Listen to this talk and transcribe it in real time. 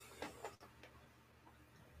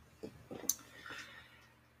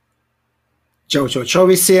Čau, čau, čau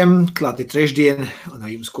visiem! Klāti trešdien, un ar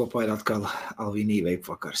jums kopā ir atkal ALVINI Vape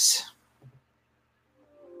Vakars.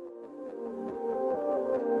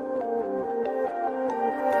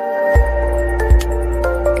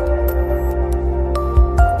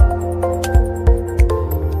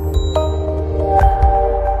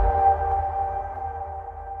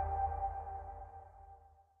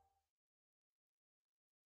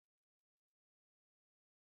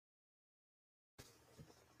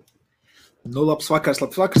 Nu, labs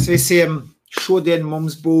vakars visiem. Šodien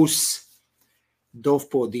mums būs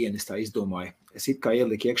Dovpo diena, es tā izdomāju. Es it kā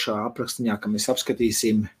ieliku iekšā aprakstiņā, ka mēs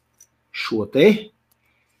apskatīsim šo te,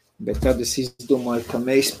 bet tad es izdomāju, ka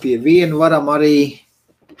mēs pie vienu varam arī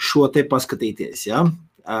šo te paskatīties. Ja?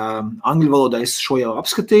 Angļu valodā es šo jau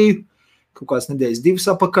apskatīju, kaut kādas nedēļas divas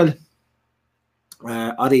apakaļ.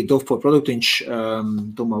 Arī Dovpo produktiņš,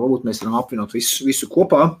 domāju, varbūt mēs varam apvienot visu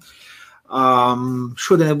kopā.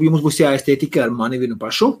 Šodien jums būs jāiztie tikai ar mani vienu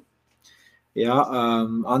pašu. Jā,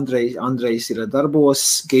 Andrejs ir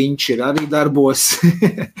darbos, Giņš ir arī darbos,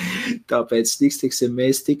 tāpēc tiksim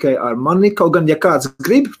mēs tikai ar mani. Kaut gan, ja kāds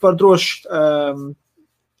grib, var droši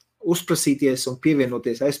uzprasīties un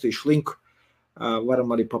pievienoties, aizstīšu linku,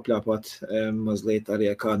 varam arī papļāpāt mazliet arī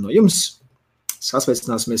ar kādu no jums.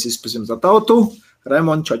 Sasveicināsimies vispirms ar tautu.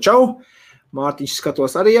 Raimond, čau! Mārtiņš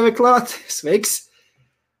skatos arī jau ir klāt. Sveiks!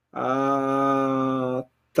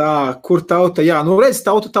 Tā, kur tauta? Jā, nu redz,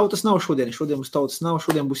 tautas nav šodien. Šodien mums tautas nav,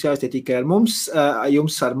 šodien būs jāiztiek tikai ar mums,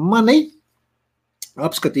 jums ar mani.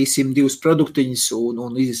 Apskatīsim divus produktiņus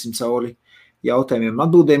un iziesim cauri jautājumiem un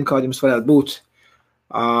atbildēm, kādi jums varētu būt.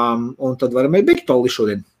 Un tad varam arī beigt toli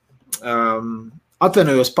šodien.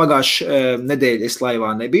 Atvainojos, pagājušā nedēļa es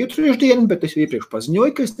laivā nebiju trešdien, bet es iepriekš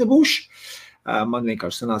paziņoju, ka es nebūšu. Man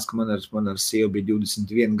vienkārši sanāca, ka man ar sievu bija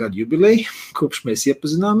 21 gadu jubileja, kopš mēs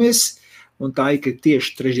iepazināmies, un tā ir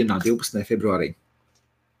tieši trešdienā 12. februārī.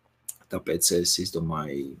 Tāpēc es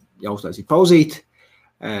izdomāju jāuztaisīt pauzīt.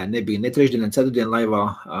 Nebija ne trešdien, ne ceturtdien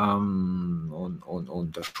laivā, un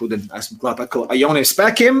šodien esmu klāt atkal ar jauniem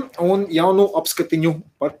spēkiem un jaunu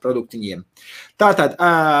apskatiņu par produktiņiem. Tātad,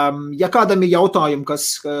 ja kādam ir jautājumi,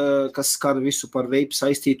 kas skar visu par vape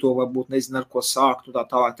saistīto, varbūt nezinu, ar ko sākt,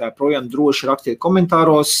 tā projām droši rakstiet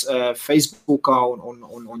komentāros, Facebookā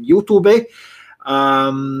un YouTube.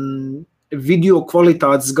 Video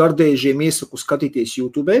kvalitātes gardēžiem iesaku skatīties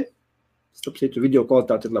YouTube. Starp video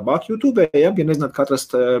kvalitāte ir labāk YouTube, ja nezināt, kā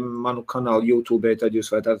atrast manu kanālu YouTube, tad jūs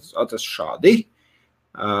varat atrast šādi.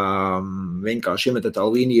 Vienkārši iemetat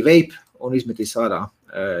ALVINI Vape un izmetīs ārā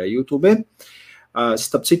YouTube.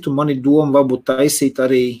 Starp citu, man ir doma varbūt taisīt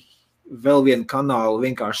arī vēl vienu kanālu,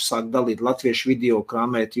 vienkārši sāk dalīt latviešu video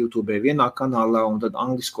krāmēt YouTube vienā kanālā un tad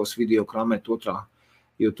angliskos video krāmēt otrā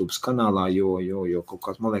YouTube kanālā, jo kaut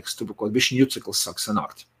kāds, man liekas, tur kaut bišķiņ juceklis sāk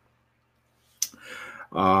sanākt.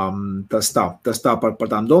 Tas tā par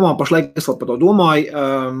tām domām. Pašlaik es vēl par to domāju.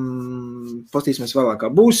 Pastīsimies vēlāk,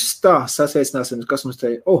 kā būs. Tā, sasveicināsim, kas mums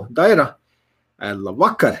te... Daira,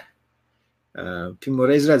 labvakar. Pirmo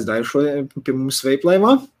reizi redz Daira šodien pie mums Vape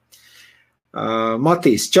laivā.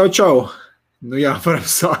 Matīs, čau. Nu jā, varam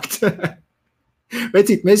sākt.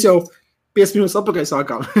 Vecīt, mēs jau 5 minūtes atpakaļ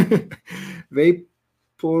sākām. Vape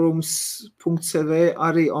forums.cv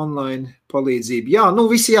arī online palīdzību. Jā, nu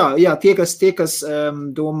visi, jā, tie, kas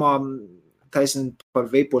domā taisni par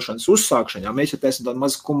veipošanas uzsākšanu, jā, mēs jau taisni tādu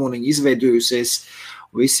mazu komuniņu izveidojusies,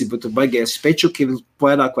 visi būtu baigies pečuki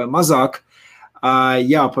vairāk vai mazāk.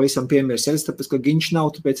 Jā, pavisam piemērs es, tāpēc, ka Giņš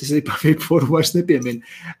nav, tāpēc es arī par Vape forumu vairs nepieminu.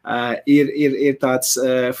 Ir tāds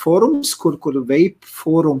forums, kur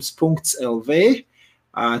vapeforums.lv.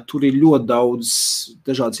 Tur ir ļoti daudz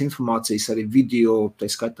dažādas informācijas, arī video,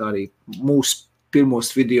 tā skatā arī mūsu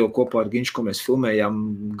pirmos video kopā ar Giņšu, ko mēs filmējām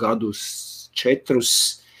gadus 4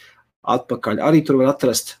 atpakaļ. Arī tur var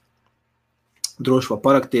atrast, droši var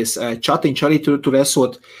parakties. Čatiņš arī tur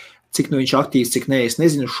esot, cik nu viņš aktīvs, cik ne, es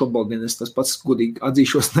nezinu šobrīd, es tas pats godīgi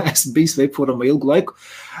atzīšos, neesmu bijis Vape forumā ilgu laiku,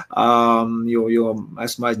 jo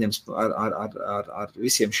esmu aizņemts ar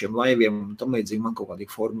visiem šiem laiviem un tam līdzīgi man kaut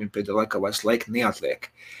kādīgi forumiem pēdējā laikā vairs laika neatliek.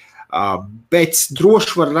 Bet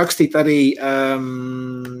droši var rakstīt arī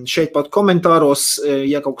šeit pat komentāros,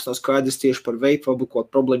 ja kaut kas nav skaidrs tieši par Vape, varbūt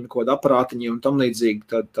kaut problēma, kaut aparātiņi un tam līdzīgi,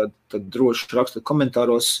 tad droši rakstot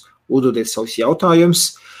komentāros, uzdodiet savus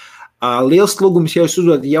jautājumus. Liels lūgums, ja jūs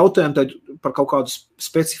uzdodat jautājumu tad par kaut kādu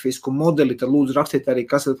specifisku modeli, tad lūdzu rakstiet arī,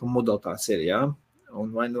 kas par modalitātes ir, jā? Un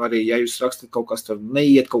vai nu arī, ja jūs rakstat kaut kas tur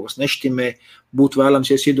neiet, kaut kas neštimē, būtu vēlams,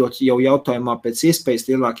 ja jūs iedot jau jautājumā pēc iespējas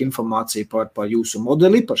lielāku informāciju par jūsu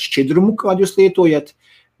modeli, par šķidrumu, kādu jūs lietojat,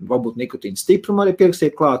 varbūt nikotīna stiprumu arī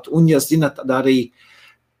pierakstiet klāt, un ja zinat, tad arī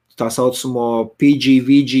tā saucamo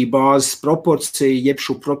PG-VG bāzes proporciju, jeb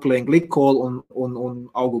šo propilēnu glikolu un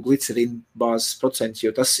augu glicerīnu bāzes procentu,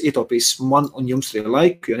 jo tas ietaupīs man un jums arī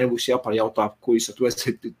laiku, jo nebūs jāpārjautā, ko jūs ar to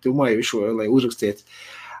esat domājuši, lai uzrakstiet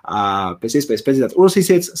pēc iespējas precīzāk.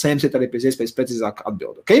 Uzrakstīsiet, saņemsiet arī pēc iespējas precīzāk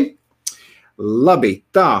atbildi, ok? Labi,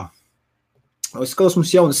 tā. Es skatos,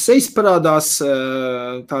 mums jaunas sejas parādās,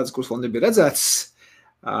 tādas, kuras vēl nebija redzētas.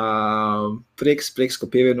 Prieks, ka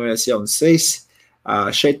pievienojas jaunas sejas.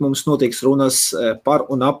 Šeit mums notiks runas par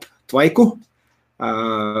un ap tvaiku.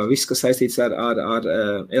 Viss, kas saistīts ar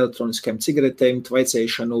elektroniskajām cigaretēm,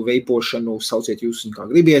 tvaicēšanu, veipošanu, sauciet jūs viņu kā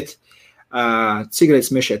gribiet.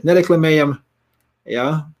 Cigaretes mēs šeit nereklamējam.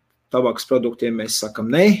 Ja? Tabakas produktiem mēs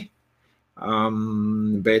sakam ne.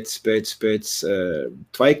 Bet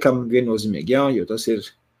tvaikam viennozīmīgi jā, jo tas ir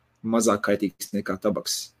mazāk kaitīgs nekā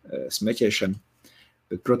tabaks smeķēšana.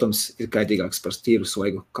 Bet, protams, ir kaitīgāks par tīru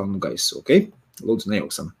svaigu kalnu gaisu, ok? Lūdzu,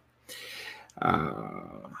 nejauksam.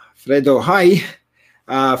 Fredo, hi.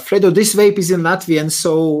 Fredo, this vape is in Latvian,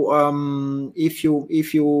 so if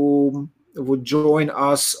you would join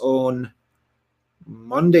us on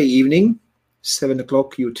Monday evening, 7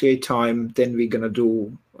 o'clock UTA time, then we're gonna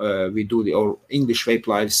do our English vape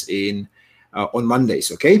lives on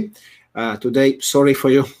Mondays, okay? Today, sorry for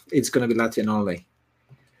you, it's gonna be Latvian only.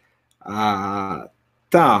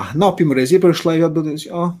 Tā, nav pirmoreiz iepriekš, lai atbildēs,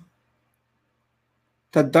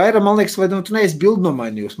 Tad Daira, man liekas, vai tu neesi bildi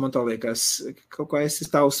nomainījusi, man tā liekas, kaut kā es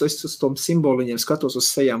uz tom simboliņiem skatos uz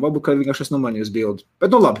sejām, varbūt, ka vienkārši es nomainījusi bildi.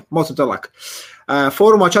 Bet, labi, mocam tālāk.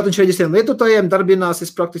 Fórumā čatiņš reģistriem lietotājiem darbinās,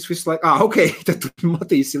 es praktiski visu laiku, ok, tad tu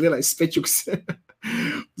Matīs ir lielais spečuks.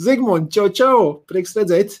 Zigmund, čau, prieks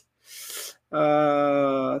redzēt.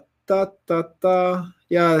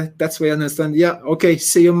 Yeah, that's why I understand. Yeah, ok,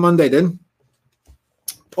 see you Monday then.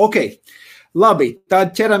 Ok. Labi, tad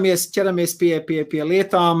ķeramies pie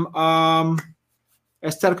lietām.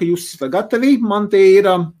 Es ceru, ka jūs esat gatavi. Man te ir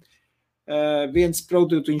viens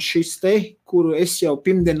produktiņš šis te, kuru es jau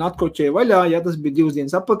pirmdien atkoķēju vaļā. Ja tas bija 2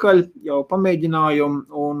 dienas atpakaļ, jau pamēģināju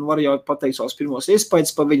un varu jau pateikt savus pirmos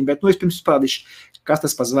iespējas par viņu, bet es pirms parādīšu, kas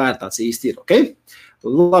tas pa zvērtāts īsti ir, ok?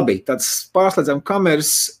 Labi, tad pārslēdzam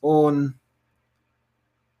kameras un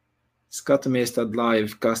skatāmies tad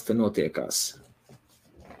live, kas te notiekās.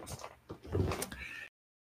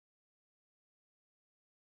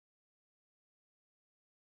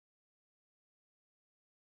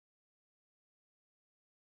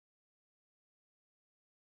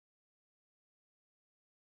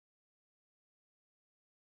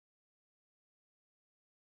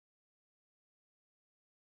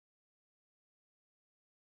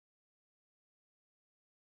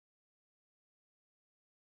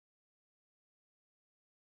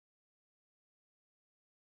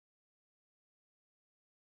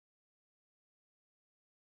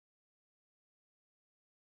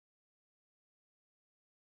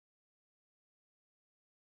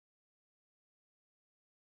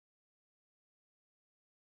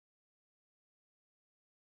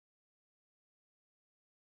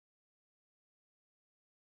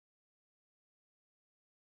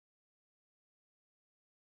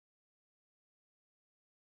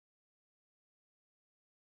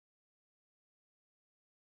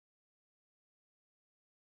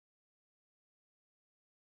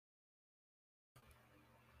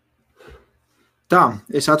 Tā,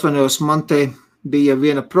 es atvainojos, man te bija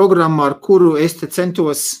viena programma, ar kuru es te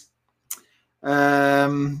centos,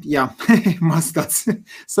 jā, maz tāds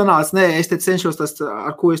sanāca, nē, es te cenšos tas,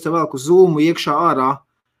 ar ko es te velku zoomu iekšā ārā,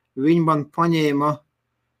 viņi man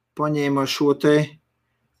paņēma šo te,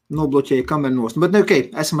 nobloķēja kameru nost, bet ne,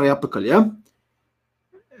 ok, esam arī apakaļ, ja?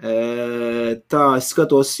 Tā, es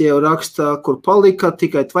skatos, jau raksta, kur palika,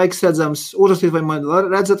 tikai tvaiks redzams, uzrakstīt, vai man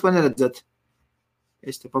redzat vai neredzat?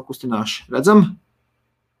 Es te pakustināšu. Redzam?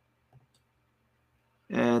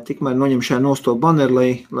 Tikmēr noņem šajā nost to baneru,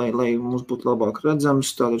 lai mums būtu labāk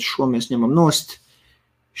redzams. Tātad šo mēs ņemam nost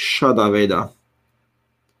šādā veidā.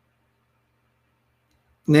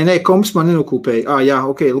 Nē, komps man nenokūpēja. Jā,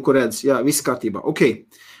 ok, luku redz. Jā, viss kārtībā. Ok.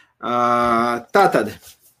 Tātad.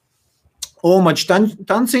 Ohmage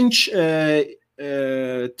tanciņš,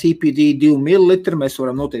 TPD 2 ml. Mēs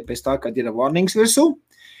varam noteikt pēc tā, kad ir warnings virsū.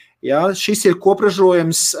 Jā, šis ir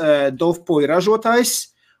kopražojums, Dovpo ir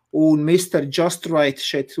ražotājs, un Mr. Just Right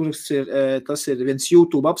šeit tas ir viens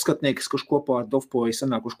YouTube apskatnieks, kurš kopā ar Dovpo ir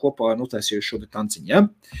sanākuši kopā un utaisījuši šo tanciņu. Ja?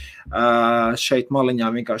 Šeit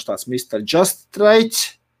maliņā vienkārši tāds Mr. Just Right,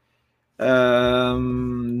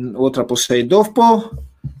 otrā pusē ir Dovpo,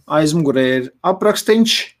 aizmugurē ir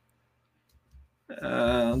aprakstiņš,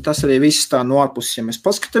 tas arī viss tā no ārpuses, ja mēs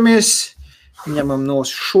paskatāmies, ņemam no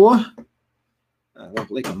šo.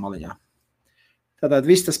 Liekam maliņā. Tātad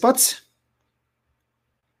viss tas pats.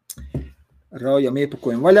 Raujam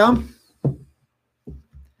iepakojumu vaļā.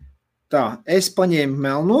 Tā, es paņēmu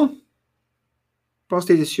melno.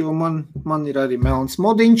 Pastīties, jo man ir arī melns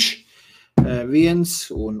modiņš. Viens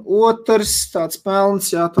un otrs tāds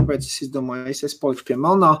melns, jā, tāpēc es izdomāju, es palikšu pie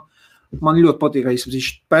melnā. Man ļoti patīk,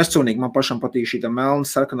 personīgi man pašam patīk šī melna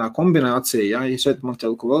sarkanā kombinācija, jā, ja šeit man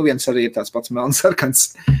telku vēl viens arī ir tāds pats melns sarkans,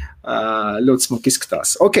 ļoti smuki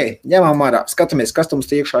izskatās. Ok, ņemam ārā, skatāmies, kas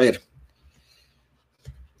mums te iekšā ir.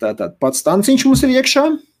 Tātad pats tanciņš mums ir iekšā,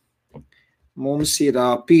 mums ir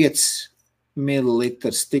 5 ml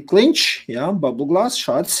stikliņš, jā, bubbleglās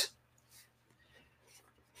šāds.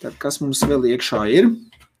 Tad kas mums vēl iekšā ir?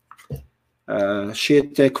 Šie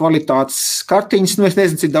te kvalitātes kartiņas, es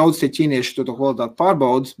nezinu, cik daudz tie ķīnieši to kvalitāti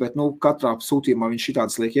pārbaudas, bet, katrā sūtījumā viņš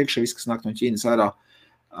šitāds liek iekšā, viss, kas nāk no Ķīnas ārā,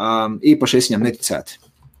 īpaši es viņam neticētu.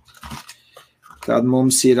 Tad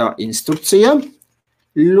mums ir instrukcija.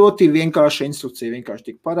 Ļoti vienkārša instrukcija, vienkārši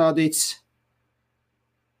tik parādīts,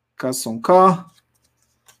 kas un kā,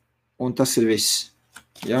 un tas ir viss.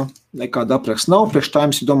 Ja? Nekāda apraksta nav, priekš tā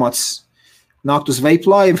jums ir domāts nākt uz Vape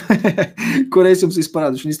live, kur es jums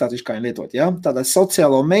parādīšu un izstātīšu, kā viņu lietot. Ja? Tādā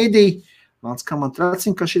sociālo mediju, kā man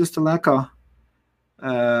trācina, ka šitas te lēkā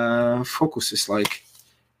fokus visu laiku.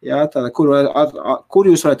 Ja? Tāda, kur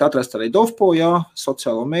jūs varat atrast arī Dovpo, ja?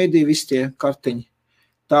 Sociālo mediju, visi tie kartiņi.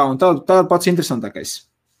 Tā un tā pats interesantākais.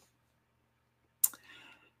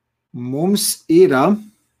 Mums ir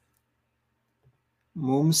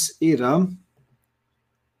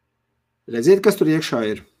redziet, kas tur iekšā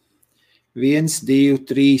ir. 1, 2,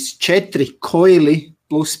 3, 4 koili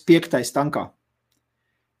plus 5. tankā.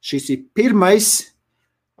 Šis ir pirmais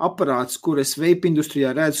aparāts, kur es vape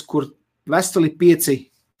industrijā redzu, kur veseli 5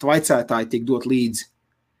 tvaicētāji tiek dot līdzi.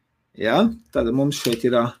 Ja? Tad mums šeit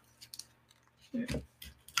ir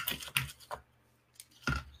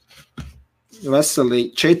veseli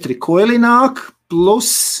 4 koili nāk,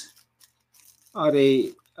 plus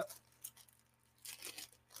arī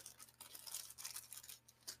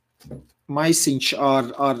maisiņš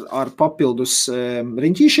ar papildus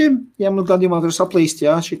riņķīšiem, ja mums gadījumā tur saplīst,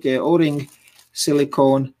 jā, šitie O-ring,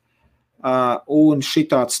 silikoni, un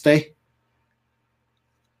šitāds te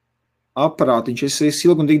aparātiņš. Es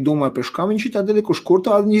ilgi un tik domāju, priekš kā viņš ir tādi, kur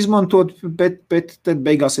tādi izmantot, bet tad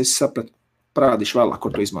beigās es sapratu, parādīšu vēlāk,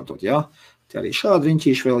 kur to izmantot, jā. Te arī šādi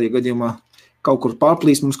riņķīši vēl, ja gadījumā kaut kur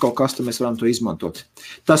pārplīst mums kaut kas, tad mēs varam to izmantot.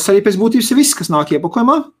 Tas arī pēc būtības ir viss, kas nāk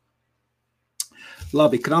iepakojumā.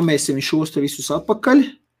 Labi, krāmēsim šos te visus atpakaļ.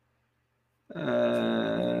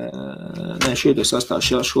 Nē, šeit es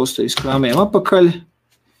astāšu, šos te visus krāmējam atpakaļ.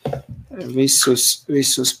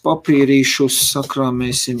 Visus papīrīšus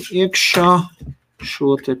sakrāmēsim iekšā.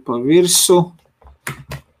 Šo te pa virsu.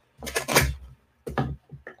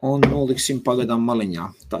 Un noliksim pagadām maliņā.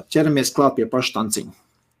 Tā, ķeramies klāt pie paša tanciņa.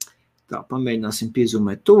 Tā, pamēģināsim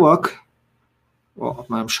piezumēt tuvāk.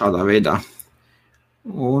 Apmēram šādā veidā.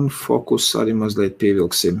 Un fokus arī mazliet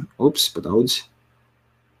pievilksim. Ups, pa daudz.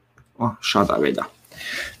 Šādā veidā.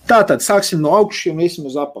 Tātad sāksim no augšas un iesim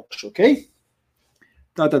uz apakšu, ok?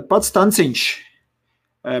 Tātad pats tanciņš.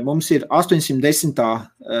 Mums ir 810.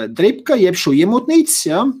 dripka, jeb šo iemutnītes,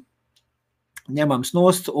 ja? Ņemams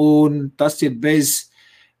nost, un tas ir bez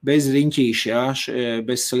riņķīša, ja?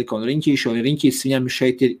 Bez silikona riņķīša, un riņķītes viņam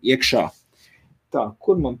šeit ir iekšā. Tā,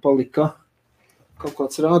 kur man palika kaut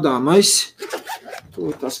kāds rādāmais? To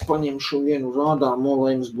tas paņemšu vienu rādāmo,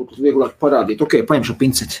 lai jums būtu vieglāk parādīt. Ok, paņemšu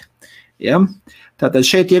pinceti. Ja? Tātad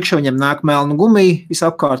šeit iekšā viņam nāk melnu gumiju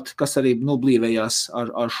visapkārt, kas arī noblīvējās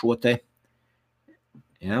ar šo te.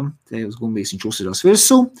 Ja? Te uz gumijas viņš uzsirās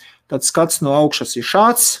virsū. Tad skats no augšas ir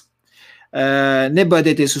šāds.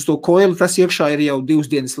 Nebaidieties uz to koili, tas iekšā ir jau 2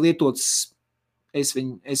 dienas lietots. Es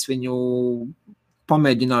viņu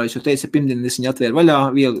pamēģināju, jo teica, pirmdien es viņu atvēru vaļā,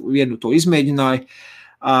 vienu to izmēģināju.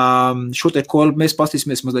 Šo te koili mēs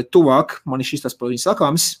pastīsimies mazliet tuvāk, man ir šis tas par viņu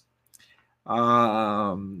sakāms.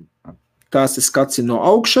 Tās skats ir no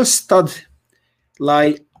augšas, tad,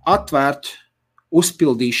 lai atvērtu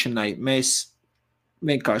uzpildīšanai, mēs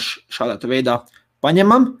vienkārši šādā veidā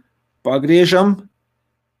paņemam, pagriežam,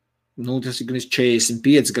 tas ir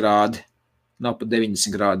 45 grādi, nav pat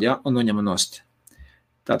 90 grādi, ja, un noņemam nost.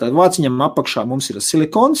 Tātad vāciņam apakšā mums ir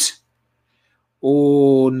silikons,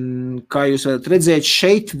 un, kā jūs varat redzēt,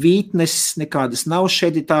 šeit vītnes nekādas nav,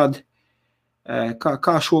 šeit ir tādi,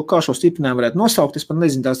 kā šo stiprinājumu varētu nosaukt, es pat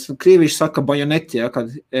nezinu, tās krievieši saka bajoneti, ja, kad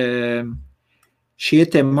šie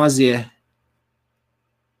te mazie,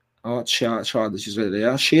 šādas jūs redzat,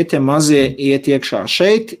 ja, šie te mazie iet iekšā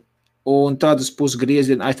šeit, un tādas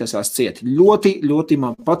pusgriezieni aiztaisās ciet. Ļoti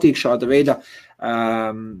man patīk šāda veida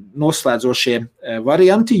noslēdzošie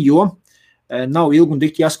varianti, jo nav ilgi un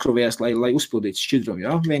dikti jāskruvējās, lai uzpildītu šķidrumu.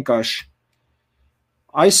 Ja? Vienkārši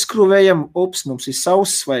aizskruvējam, mums ir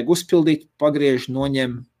sauss, vajag uzpildīt, pagriež,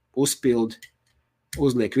 noņem, uzpild,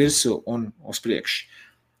 uzliek virsū un uz priekšu.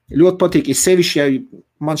 Ļoti patīk, sevišķi, ja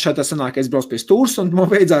man šādā sanāk, es braucu pie stūrs un man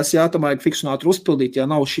beidzās, tomēr fiksu un ātri uzpildīt, ja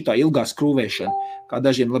nav šitā ilgā skrūvēšana, kā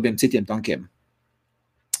dažiem labiem citiem tankiem.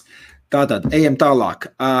 Tātad, ejam tālāk.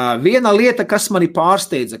 Viena lieta, kas mani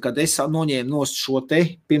pārsteidza, kad es noņēmu nost šo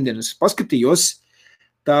te pirmdienas paskatījos,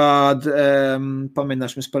 tad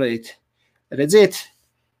pamēģināšu mums parādīt. Redziet,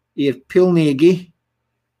 ir pilnīgi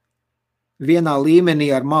vienā līmenī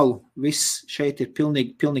ar malu. Viss šeit ir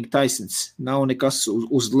pilnīgi taisns. Nav nekas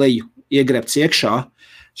uz leju iegrebts iekšā.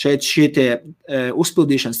 Šeit šie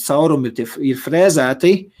uzpildīšanas caurumi ir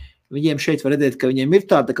frēzēti. Viņiem šeit var redzēt, ka viņiem ir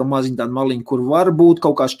tāda maziņa maliņa, kur var būt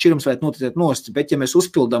kaut kāds šķirums varētu notietēt nost. Bet ja mēs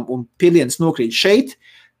uzpildām un piliens nokrīt šeit,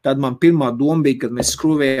 tad man pirmā doma bija, kad mēs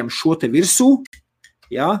skrūvējam šo te virsū,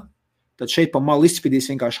 ja, tad šeit pa malu izspīdīs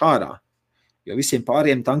vienkārši ārā. Jo visiem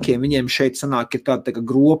pāriem tankiem viņiem šeit sanāk ir tāda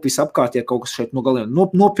gropa visapkārt, ja kaut kas šeit no galiem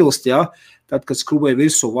nopilst, ja, tad, kad skrūvēja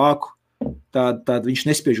virsū vāku, tad viņš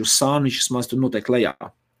nespiež uz sānu, viņš maz tur noteikti lejā.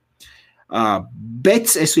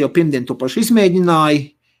 Bet es jau pirmdien to pašu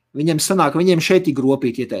izmēģināju, viņiem sanāk, viņiem šeit ir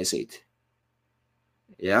gropīt ietaisīt.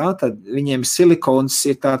 Ja, tad viņiem silikons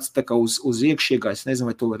ir tāds tā kā uz iekšiegājs,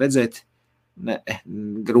 nezinu, vai to var redzēt. Ne,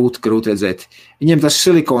 grūti redzēt. Viņiem tas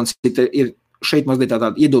silikons ir šeit mazliet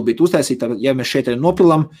tāda iedobīt uztaisīt, tad, ja mēs šeit arī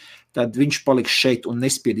nopilam, tad viņš paliks šeit un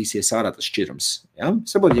nespiedīsies ārā tas šķirums. Ja?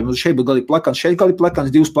 Saprot, ja mums šeit būtu gali plakans, šeit gali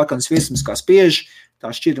plakans, divas plakanas virsmas kā spiež,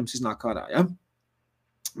 tā šķirums iznāk ārā. Ja?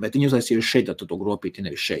 Bet viņi uztaisījuši šeit, tad to gropīti,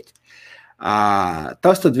 nevis šeit.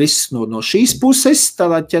 Tas tad viss no šīs puses,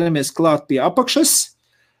 tādā ķeramies klāt pie apakšas.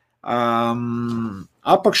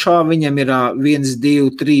 Apakšā viņam ir 1,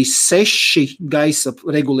 2, 3, 6 gaisa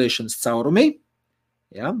regulēšanas caurumi.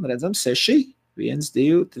 Ja, redzam, 6, 1,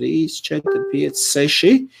 2, 3, 4, 5,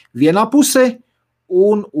 6, vienā pusē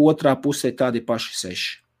un otrā pusē tādi paši 6.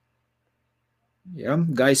 Ja,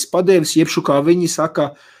 gaisa padevis, jebšu kā viņi saka,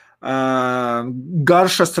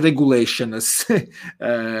 garšas regulēšanas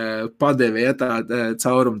padeve, ja, tāda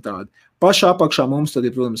cauruma tāda. Pašā apakšā mums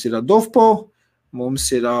tad, protams, ir Dovpo,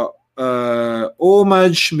 mums ir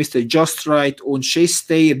Ohmage, Mr. Just Right, un šis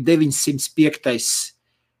te ir 905.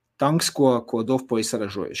 Tanks, ko Dovpo ir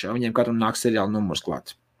saražojuši. Ja? Viņiem katram nāk seriāla numurs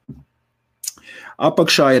klāt.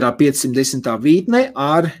 Apakšā ir 510. vītne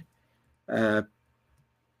ar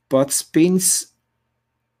pats pins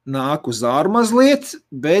nāk uz āru mazliet,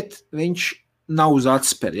 bet viņš nav uz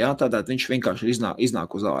atsperi. Ja? Tātad viņš vienkārši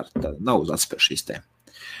iznāk uz āru. Tātad nav uz atsperi šīs te.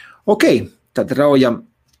 Ok, tad raujam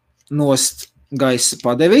nost gaisa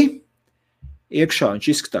padevi. Iekšā viņš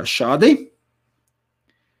izskatās šādi.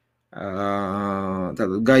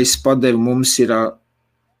 Tātad gaisa padevi mums ir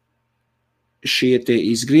šie tie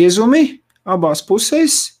izgriezumi abās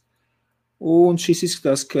pusēs, un šis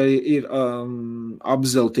izskatās, ka ir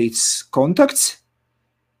apzeltīts kontakts.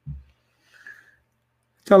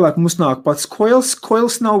 Tālāk mums nāk pats koils.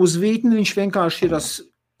 Koils nav uz vītni, viņš vienkārši ir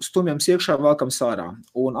stumjams iekšā, velkams ārā.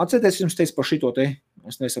 Un atcerieties, jums teicu par šito te,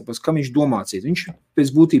 es nesaprotu, kam viņš domāts ir. Viņš pēc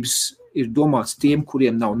būtības ir domāts tiem,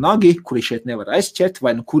 kuriem nav nagi, kuri šeit nevar aizķert,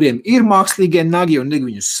 vai nu kuriem ir mākslīgie nagi un negrib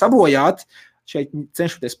viņus sabojāt, šeit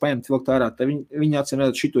cenšoties paņemt vilkt ārā, tad viņi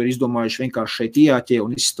atcerēt, šito ir izdomājuši vienkārši šeit iāķie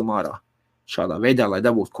un izstum ārā. Šādā veidā, lai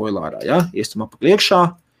dabūtu koilu ārā, ja? Iestum apakaļ iekšā,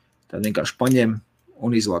 tad vienkārši paņem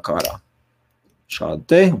un izvelk ārā. Šādi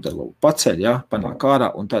te, un tad paceļ, ja? Panāk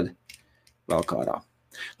ārā un tad velk ārā.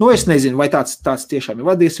 Nu, es nezinu, vai tāds tiešām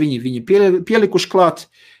ir vadies, viņi pielikuši klāt,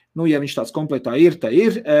 nu, ja viņš tāds kompletā ir, tā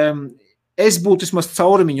ir. Es būtu vismaz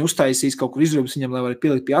caurumiņu uztaisījis kaut kur izrūbis viņam, lai var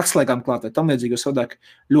pielikt pie atslēgām klāt, vai tam līdzīgi, jo savādāk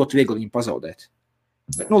ļoti viegli viņu pazaudēt.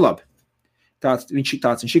 Bet, nu, labi. Viņš ir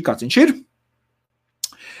kāds viņš ir.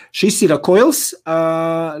 Šis ir koils,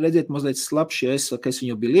 redziet, mazliet slapš, ja es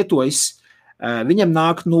viņu biju lietojis. Viņam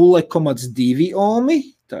nāk 0,2 ohmi,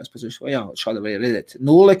 šāda var redzēt,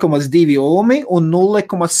 0,2 ohmi un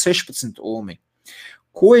 0,16 ohmi.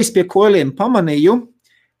 Ko es pie koiliem pamanīju,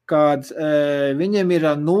 kad viņam ir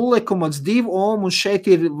 0,2 ohmi un šeit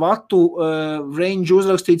ir vatu range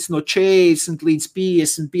uzrakstīts no 40 līdz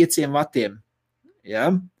 55 vatiem.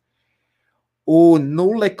 Ja? Un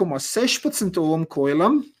 0,16 ohmi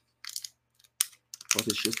koilam,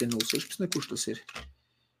 šis te 0,16, kurš tas ir?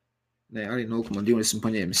 Nē, arī 0,2 esmu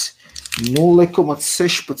paņēmis.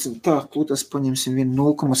 0,16. Tā, klūtās paņemsim vienu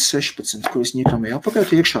 0,16, kur es ņekam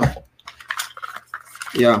jāpakaļ iekšā.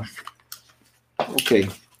 Jā.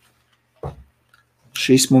 Ok.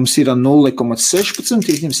 Šis mums ir 0,16,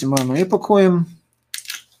 izņemsim no iepakojumu.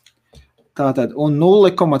 Tātad, un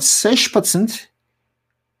 0,16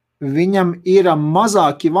 viņam ir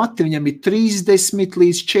mazāki vati, viņam ir 30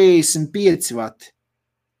 līdz 45 vati.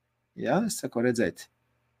 Ja, es saku redzēt.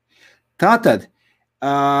 Tātad,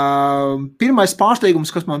 pirmais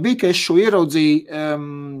pārsteigums, kas man bija, ka es šo ieraudzīju,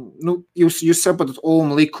 jūs sapratat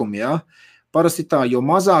ohmu likumu, ja? Parasti tā, jo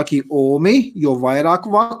mazāki ohmi, jo vairāk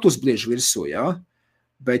vatu uzbliež virsū, ja?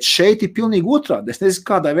 Bet šeit ir pilnīgi otrādi. Es nezinu,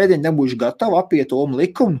 kādā veidā nebūšu gatavi apiet ohmu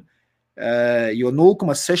likumu, jo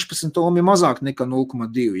 0,16 ohmi ir mazāk nekā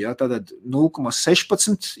 0,2. Ja? Tātad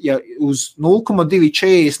 0,16, ja uz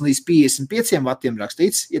 0,240 līdz 55 vatiem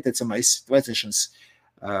rakstīts, ieteicamais vajadzēšanas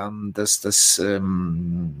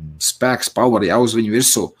spēks, power uz viņu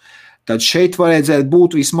virsū. Tad šeit varētu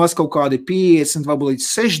būt vismaz kaut kādi 50, varbūt līdz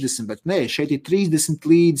 60, bet nē, šeit ir 30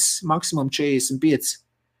 līdz maksimum 45.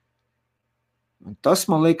 Un tas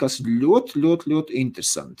man liekas ļoti, ļoti, ļoti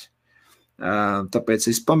interesanti. Tāpēc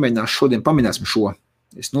es šodien pamēģināsim šo.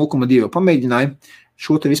 Es 0,2 pamēģināju.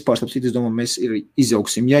 Šo te vispār, es domāju, mēs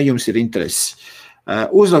izjauksim, ja jums ir interesi.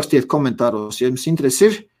 Uzrakstiet komentāros, ja jums interesi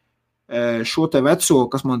ir. Šo te veco,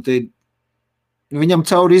 kas man te, viņam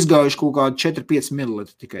cauri izgājuši kaut kādi 4-5 ml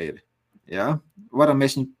tikai ir. Ja? Varam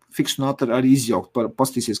mēs viņu fiksunāt arī izjaukt,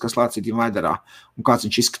 pastīsies, kas lācītiem vaidarā un kāds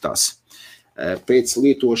viņš izskatās. Pēc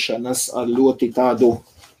lietošanas ar ļoti tādu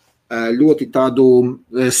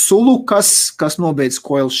sulu, kas nobeidz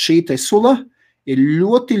koils. Šī te sula ir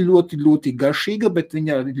ļoti, ļoti, ļoti garšīga, bet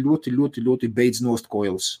viņa ļoti, ļoti, ļoti beidz nost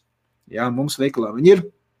koils. Ja? Mums veikalā viņa ir.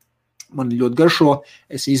 Man ļoti garšo,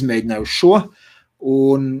 es izmēģināju šo,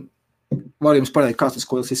 un varu jums parādīt, kā tas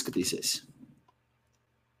koils izskatīsies.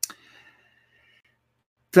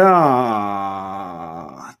 Tā,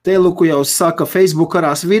 te Luku jau saka, Facebook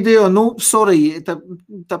karās video, sorry,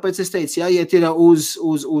 tāpēc es teicu, jāiet ir uz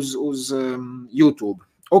YouTube.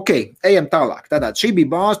 Ok, ejam tālāk. Tātad šī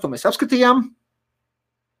bija bāze, to mēs apskatījām.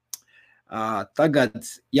 Tagad,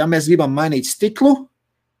 ja mēs gribam mainīt stiklu,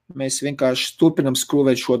 mēs vienkārši turpinam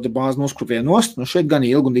skrūvēt šo bāzi noskrūvēju nost. Šeit gan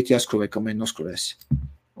ilgi un dīt jāskrūvē, kamēr noskrūvēs.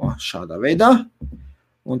 Šādā veidā.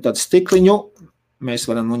 Un tad stikliņu mēs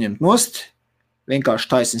varam noņemt nost. Vienkārši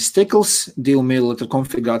taisns stikls, 2 ml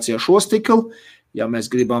konfigurācijā šo stiklu. Ja mēs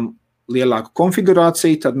gribam lielāku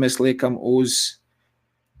konfigurāciju, tad mēs liekam uz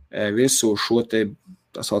virsū šo te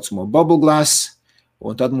tā saucamo bubble glass.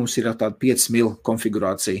 Un tad mums ir tāda 5 ml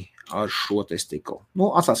konfigurācija ar šo te stiklu.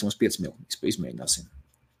 Atstāsim uz 5 ml, izmēģināsim.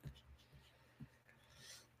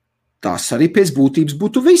 Tas arī pēc būtības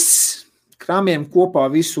būtu viss. Krāmiem kopā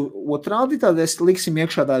visu otrādi, tad es liksim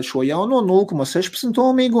iekšā tādu šo jauno 0,16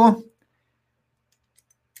 ohmīgo.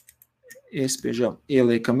 Iespiežam,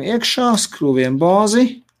 ieliekam iekšā, skrūviem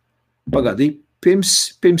bāzi. Pagādi,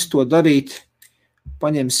 pirms to darīt,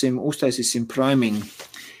 paņemsim, uztaisīsim priming.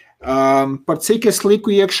 Par cik es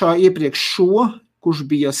liku iekšā iepriekš šo, kurš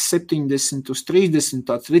bija 70 uz 30,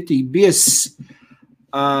 tāds ritīgi biezs.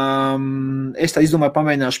 Es tā izdomāju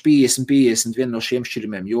pamēģināšu 50-50 vienu no šiem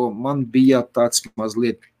šķirmiem, jo man bija tāds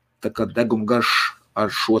mazliet tā kā deguma garš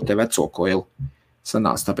ar šo te veco koilu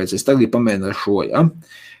sanāca, tāpēc es tagad pamēģināju šo, ja.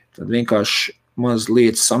 Tad vienkārši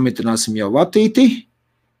mazliet samitrināsim jau vatīti,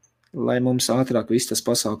 lai mums ātrāk viss tas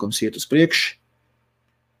pasākums iet uz priekšu,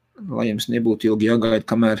 lai jums nebūtu ilgi jāgaida,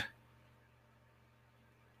 kamēr.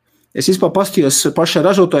 Es vispār pastījos pašā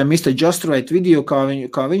ražotājiem Mr. Just Right video, kā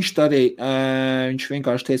viņš darīja. Viņš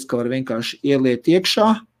vienkārši teica, ka var vienkārši ieliet iekšā,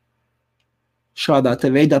 šādā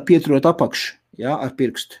te veidā pieturot apakšu, ja, ar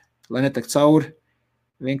pirkstu, lai netek cauri.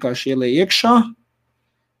 Vienkārši ieliet iekšā,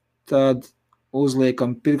 tad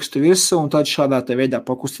uzliekam pirkstu virsū un tad šādā te veidā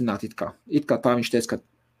pakustināt it kā. It kā tā viņš teica,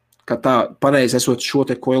 ka tā pareizi esot šo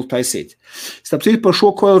te koilu taisīt. Starp citu par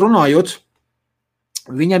šo koilu runājot,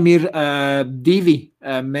 viņam ir 2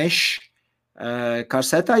 mesh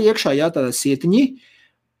karsetā iekšā, jā, tāda sietiņi,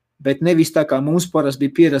 bet nevis tā kā mums parasti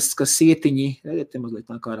bija pierasts, ka sietiņi, te mazliet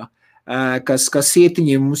nāk ārā, kas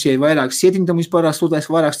sietiņi, mums ja ir vairāk sietiņi, tad mums parasti lūtais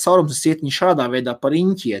vairāks caurums, tas sietiņi šādā veidā par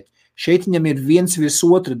riņķiet. Šeit viņam ir viens virs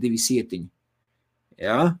otra 2 sietiņi.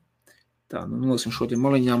 Jā, tā, noliksim šo te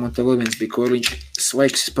maliņām, un te vēl viens bija koiliņš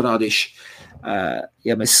svaigs parādīšu.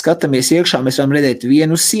 Ja mēs skatāmies iekšā, mēs varam redzēt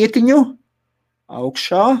vienu sietiņu,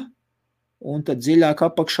 augšā, un tad dziļāk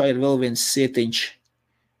apakšā ir vēl viens sietiņš.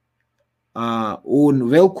 Un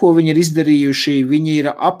vēl ko viņi ir izdarījuši, viņi ir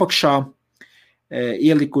apakšā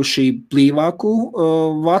ielikuši plīvāku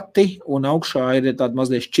vati, un augšā ir tāda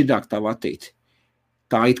mazliet šķidrāk tā vatīti.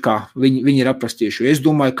 Tā it kā viņi ir aprastījuši. Es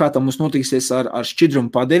domāju, kā tā mums notiksies ar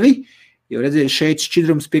šķidrumu padevi, jo redziet, šeit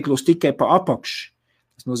šķidrums piekļūst tikai pa apakšu.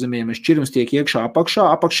 Tas nozīmē, ja šķirums tiek iekšā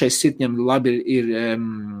apakšais sirtņam labi ir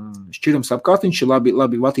šķirums apkārt, viņš ir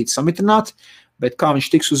labi vatīts samitrināti, bet kā viņš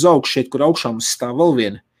tiks uz augšu šeit, kur augšā mums stāv vēl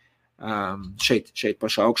viena, šeit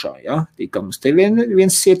pašā augšā, ja? Tīkā mums te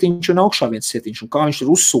viens sietiņš un augšā viens sietiņš, un kā viņš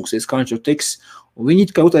ir uzsūksies, kā viņš ir tiks, un viņi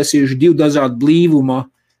it kā utaisījuši 2 dažādu blīvuma,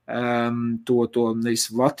 to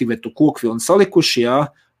nevis vati vai to kokvilnu salikuši,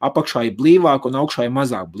 ja? Apakšā ir blīvāk un augšā ir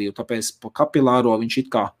mazāk blīvu, tāpēc pa kapilāro viņš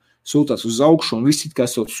it kā sūtās uz augšu un viss it kā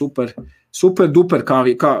esot super duper, kā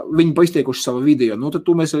viņi paiztiekuši savu video. Nu, tad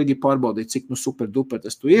tu mēs arī pārbaudīt, cik super duper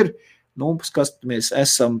tas tu ir. Nu, kas mēs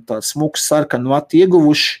esam tāds smuks sarkanu vati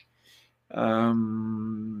ieguvuši.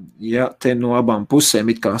 Ja, te no abām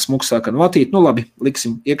pusēm it kā smuks sarkanu vatīt. Nu, labi,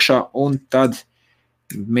 liksim iekšā un tad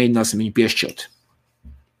mēģināsim viņu piešķirt.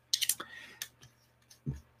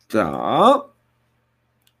 Tā.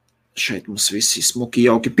 Šeit mums visi smuki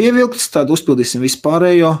jauki pievilkts, tad uzpildīsim visu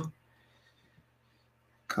pārējo.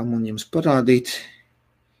 Kā man jums parādīt?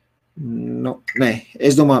 Nu, nē,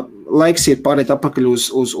 es domāju, laiks ir pārēt apakaļ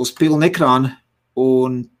uz pilnu ekrānu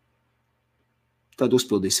un tad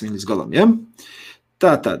uzpildīsim viņu līdz galam, ja?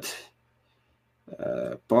 Tātad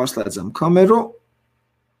pārslēdzam kameru.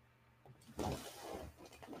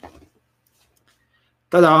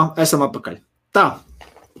 Tādā esam apakaļ.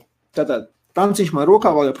 Tātad tanciņš man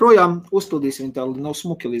rokā vēl joprojām, uzpildīsim viņu tā no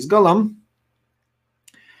smuki līdz galam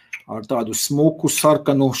ar tādu smuku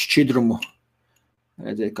sarkanu šķidrumu.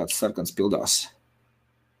 Redziet, kāds sarkans pildās.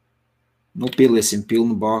 Nu, pieliesim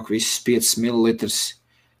pilnu bāku, visus 5 ml.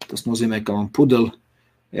 Tas nozīmē, ka man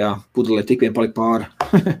pudelē tik vien palika pāri.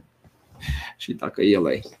 Šī tā kā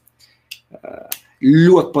ielēja.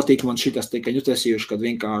 Ļoti patīk man šitas tikai utaisījuši, kad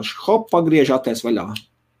vienkārši hop, pagriež, attais vaļā.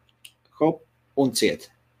 Hop un ciet.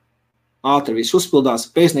 Ātri viss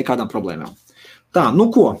uzpildās, bez nekādām problēmām. Tā, nu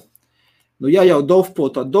ko? Nu, ja jau Dovpo,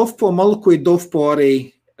 tad Dovpo, malku ir Dovpo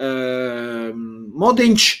arī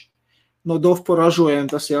modiņš no Dovpo ražojam.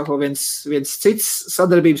 Tas jau viens cits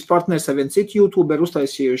sadarbības partners ar viens citu YouTuber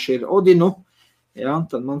uztaisījuši ir Odinu. Jā,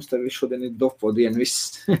 tad mums te šodien ir Dovpo diena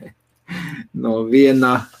viss no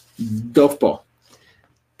viena Dovpo.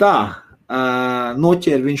 Tā,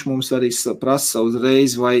 noķer viņš mums arī prasa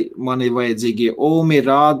uzreiz, vai man ir vajadzīgie ohmi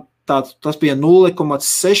rādi. Tas bija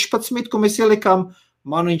 0,16, ko mēs ielikām,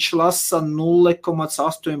 man viņš lasa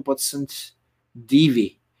 0,182.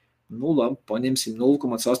 Nu, labi, paņemsim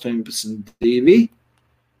 0,182.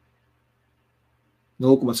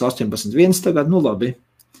 0,181 tagad, nu labi.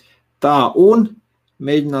 Tā, un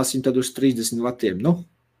mēģināsim tad uz 30 vatiem, nu,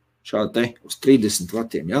 šādi te, uz 30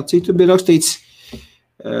 vatiem, jā, cik tur bija rakstīts?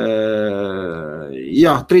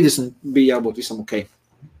 Jā, 30 bija jābūt visam ok.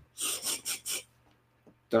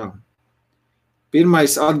 Tā.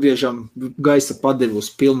 Pirmais atgriežam gaisa padevi uz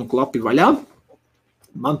pilnu klapi vaļā.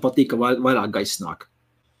 Man patīk, ka vairāk gaisa nāk.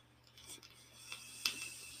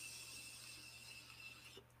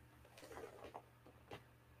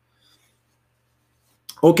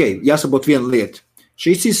 Ok, jāsaprot viena lieta.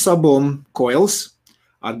 Šis ir sabom coils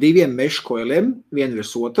ar 2 mešu coiliem, vienu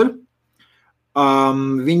virs otru.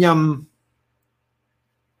 Viņam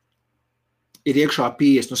ir iekšā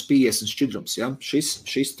 50 uz 50 šķidrums, ja?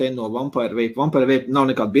 Šis te no Vampire Vape nav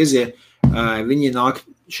nekāda biezie, viņi nāk,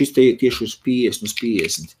 šis te tieši uz 50 uz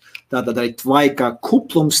 50. Tātad arī tvaika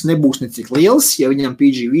kuplums nebūs necik liels, ja viņam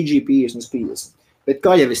PG-VG 50 uz 50. Bet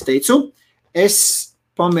kā jau es teicu, es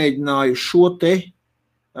pamēģināju šo te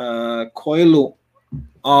coilu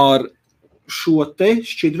ar šo te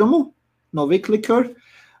šķidrumu no Vikliker,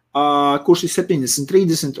 kurš ir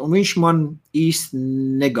 70-30, un viņš man īsti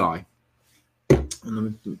negāja.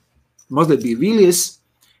 Mazliet bija vīlies,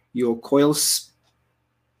 jo coils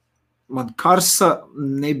man karsa,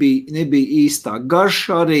 nebija īstā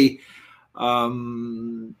garša arī.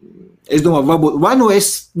 Es domāju, vai nu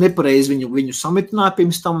es nepareizi viņu samitināju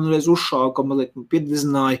pirms tam un reiz uzšāvu, ka mazliet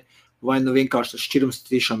piedezināju, vai nu vienkārši tas šķirums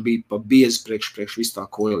tiešām bija pa biezi priekš visu tā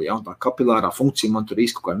coili, ja, un tā kapilārā funkcija man tur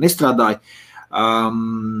īsti kaut kā nestrādāja.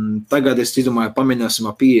 Tagad es izdomāju, pamēģināsim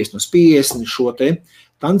ar 50 uz 50 šo te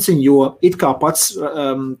tanciņu, jo it kā pats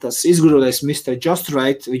tas izgudrotais Mr. Just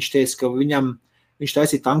Right, viņš teica, ka viņš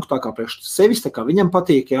taisīja tanku tā kā priekš sevis, tā kā viņam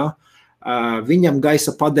patīk, jā. Viņam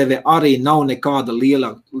gaisa padeve arī nav nekāda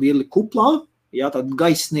lieli kuplā, jā, tad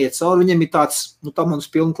gaisa sniedz cauri, viņam ir tāds, nu tā mums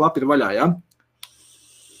pilna klapa ir vaļā, jā.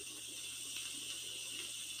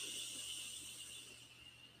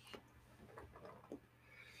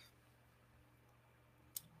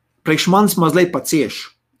 Priekš manis mazliet pa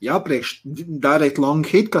ciešu. Jā, priekš direct long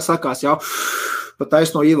hit, kas sakās, jā, pat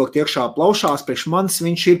taisno ievilkt iekšā plaušās, priekš manis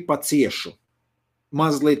viņš ir pa ciešu.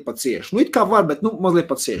 Mazliet pa ciešu. Nu, it kā var, bet, nu, mazliet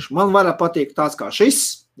pa ciešu. Man vairāk patīk tāds kā šis,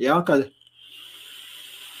 jā, kad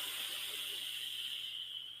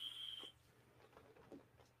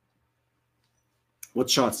Ot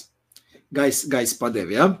šāds. Gais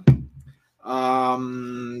padevi, ja?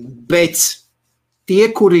 Bet tie,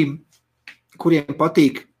 kuriem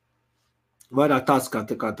patīk vairāk tāds kā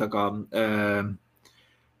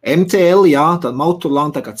MTL, jā, tad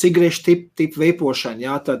mauturlāna, tā kā cigarešu tipu veipošana,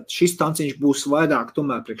 jā, tad šis tanciņš būs vairāk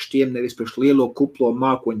tomēr priekš tiem, nevis priekš lielo kuplo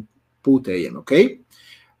mākoņu pūtējiem, ok?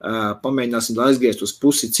 Pamēģināsim aizgriezt uz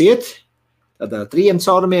pusi ciet, tad 3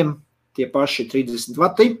 caurumiem, tie paši 30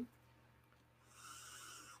 vati.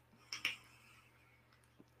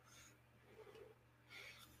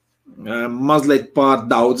 Mazliet pār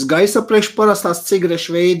daudz gaisa priekš parastās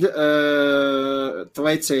cigarešu veida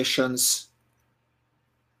tvaicēšanas.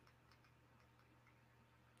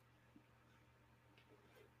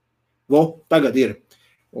 Tagad ir.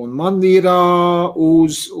 Un man ir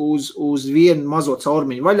uz vienu mazo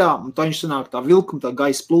caurumiņu vaļā, un tā viņš sanāk tā vilkuma, tā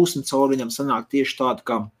gaisa plūsma caur viņam sanāk tieši tāda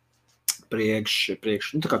kā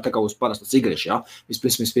priekš, nu tā kā uz parastā cigarešu, jā.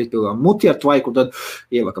 Vispirms mēs piepildām muti ar tvaiku, tad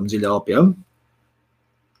ievakam dziļi elpi, jā.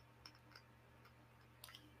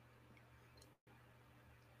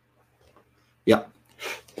 Jā,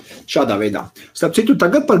 šādā veidā. Starp citu,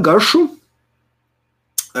 tagad par garšu.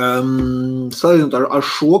 Salīdzinot ar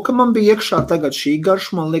šo, ka man bija iekšā, tagad šī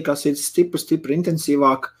garša, man liekas, ir stipri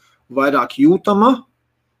intensīvāk, vairāk jūtama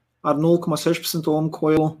ar 0,16 ohmu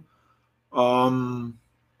koilu.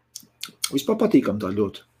 Vispār patīkam tā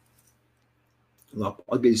ļoti. Labi,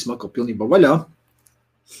 atgriezīsim atkal pilnībā vaļā.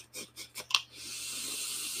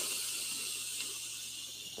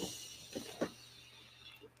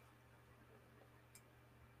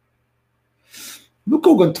 Nu,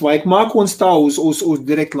 kaut gan tvaik mākonis tā uz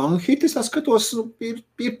direkt long hit, es skatos, ir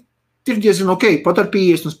diezgan ok, pat ar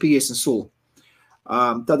 50 uz 50 sulu.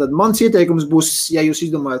 Tātad mans ieteikums būs, ja jūs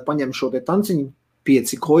izdomājat paņemt šo te tanciņu,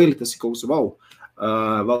 5 koili, tas ir kaut kas wow,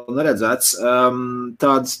 vēl neredzēts,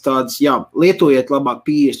 tāds, jā, lietojiet labāk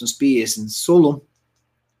 50 uz 50 sulu,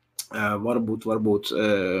 varbūt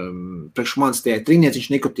priekš manis tie trīnieciņš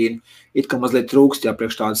nikotīnu, it kā mazliet trūkst, jā,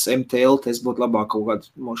 priekš tādas MTL, tas būtu labāk kaut kādu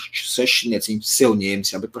 6 sev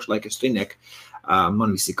ņēmis, jā, bet pašlaik es trīnieku,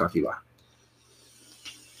 man viss ir kārtībā.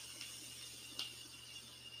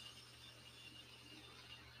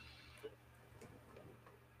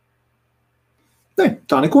 Ne,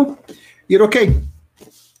 tā neko, ir ok.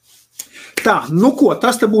 Tā, nu ko,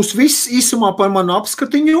 tas te būs viss īsumā par manu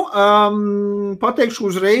apskatiņu. Pateikšu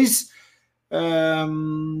uzreiz,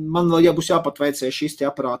 man vēl būs jāpatveicē šīs te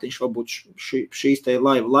aparātiņš, varbūt šīs te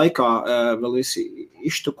laiva laikā vēl visi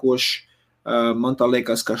iztukoši. Man tā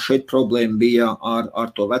liekas, ka šeit problēma bija ar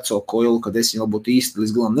to veco koilu, kad es viņu varbūt īsti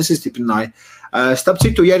līdz galam nesistiprināju. Starp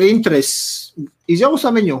citu, ja ir interesi,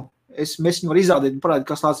 izjausam viņu, mēs viņu var izrādīt un parādīt,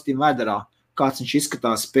 kas tāds ir vēderā, kāds viņš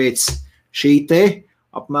izskatās pēc šī te,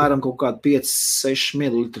 apmēram kaut kādu 5-6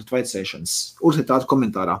 ml tvaicēšanas. Uzliet tādu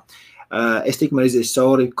komentārā. Es tikmēr izies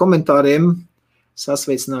cauri komentāriem,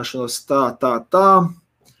 sasveicināšanos tā.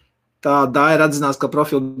 Tā Daira atzinās, ka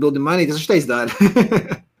profilu bildi mainīt, es viņš teicu Daira.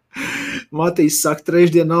 Matīs saka,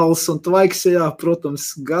 trešdien alus un tvaiks, jā,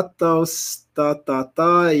 protams, gatavs, tā,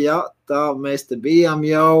 jā, tā, mēs te bijām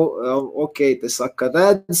jau, ok, te saka,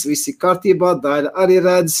 redz, visi kārtībā, Daira arī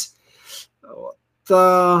redz.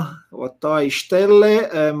 Tā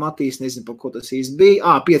izštelē, Matīs nezinu, par ko tas īsti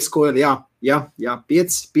bija. 5 koili, jā,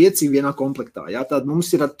 5 vienā komplektā. Jā, tad mums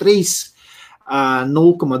ir 3,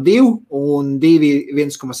 0,2 un 2,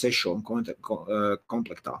 1,6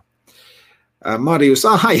 komplektā. Marijus,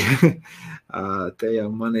 te jau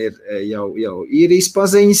man ir jau īrijas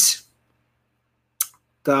paziņas.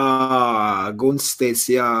 Tā, Guns teica,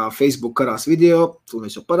 jā, Facebook karās video, to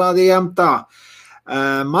mēs jau parādījām. Tā.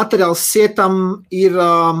 Materiāls sietam ir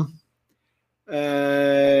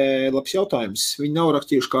labs jautājums. Viņi nav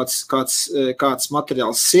rakstījuši kāds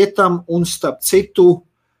materiāls sietam, un starp citu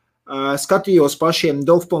skatījos pašiem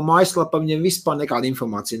Dovpo mājaslapā, viņiem vispār nekāda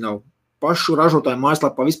informācija nav. Pašu ražotāju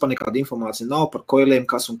mājaslapā vispār nekāda informācija nav par koiliem,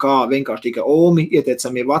 kas un kā, vienkārši tikai ohmi,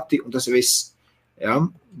 ieteicamie vati, un tas ir viss. Jā,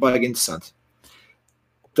 baigi interesanti.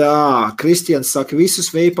 Tā, Kristians saka,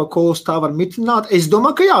 visus veipa kolus tā var mitrināt. Es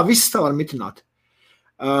domāju, ka jā, visus tā var mitrināt.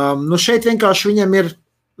 Nu šeit vienkārši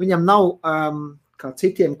viņam nav kā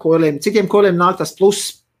citiem koiliem nāk tas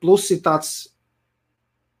plus ir tāds,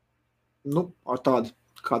 nu, ar tādu,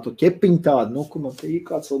 kā to ķepiņu tādu, nu, kur man te ir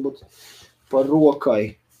kāds varbūt par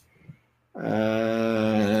rokai.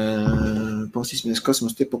 Pasīsimies, kas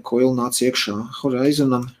mums te pa koilu nāca iekšā.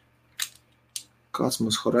 Horizonam. Kāds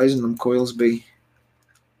mums Horizonam koils bija?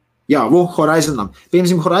 Jā, Horizonam.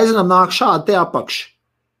 Piemēram, Horizonam nāk šādi te apakš.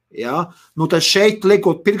 Ja? Nu, tad šeit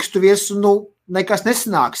liekot pirkstu viesu, nu, nekas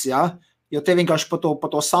nesanāks, ja? Jo te vienkārši pa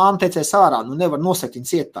to sānu teicēs ārā, nu, nevar nosakt viņu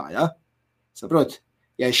cietā, ja? Saprot?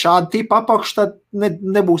 Ja ir šāda tipa apakš, tad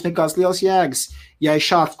nebūs nekāds liels jēgas. Ja ir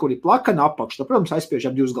šāds, kur ir plakana apakš, tad, protams, aizspiež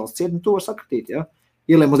ap divus galus ciet, un to var sakritīt, ja.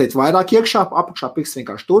 Ielien mazliet vairāk iekšā, apakšā piks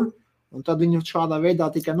vienkārši tur, un tad viņu šādā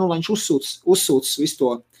veidā tikai, lai viņš uzsūc visu to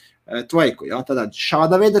tvaiku, ja. Tad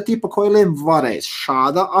šādā veida tipa koiliem varēs,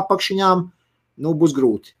 šādā apakšiņām, būs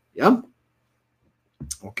grūti, ja.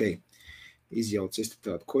 Ok, izjauc es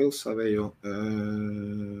tādu koilu savējo.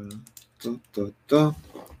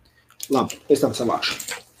 Labi, pēc tam savākšu.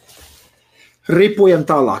 Ripojam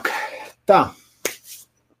tālāk. Tā.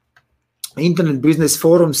 Internet biznesa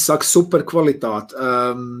fórums saka super kvalitāti.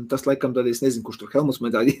 Tas laikam tad es nezinu, kurš tur Helmuts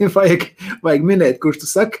medāļi vajag minēt, kurš tu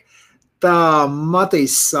saka. Tā,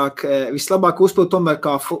 Matīs saka, vislabāk uzpild tomēr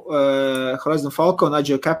kā Horizon Falcon,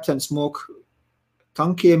 Agile Captain Smoke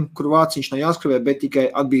tankiem, kur vāciņš nav jāskrivē, bet tikai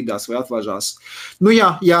atbīdās vai atvāžās.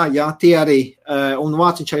 Jā, tie arī, un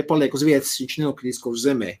vāciņš arī paliek uz vietas, viņš nenokritīs kaut uz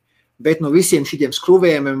zemē. Bet no visiem šitiem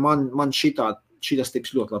skruvējumiem man šitas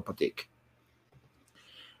tips ļoti labi patīk.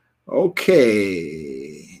 Ok,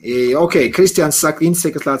 Kristians saka,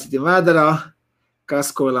 insekas lācītiem vēdarā,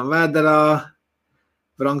 kaskoilam vēdarā,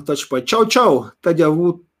 vrang touchpoint, čau, tad jau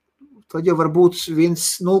var būt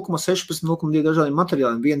 0,16, 0,2 dažādiem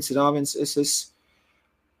materiāliem, viens ir A, viens SS,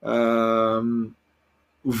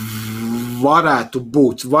 varētu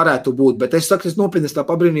būt, bet es saku, es nopietni tā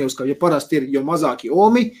pabrīnījos, ka, ja parasti ir, jo mazāki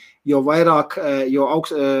ohmi, jo vairāk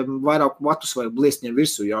vatus vai bliesņiem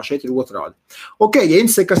virsū, jā, šeit ir otrādi. Ok, ja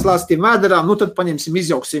insekas lācītiem vēdarām, tad paņemsim,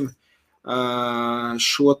 izjauksim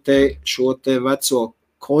šo te veco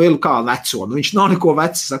koilu, kā veco, viņš nav neko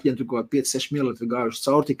vecs, sakiem tur ko 5-6 ml gājuši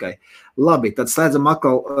caur tikai. Labi, tad slēdzam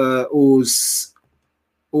atkal uz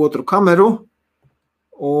otru kameru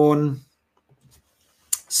un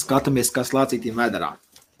skatāmies, kas lācītiem vēdarā.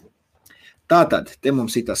 Tātad, te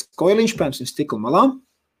mums ir tas koiliņš, pēc mums stikla malā.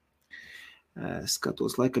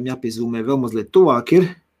 Skatos, laikam jāpiezūmē vēl mazliet tuvāk ir.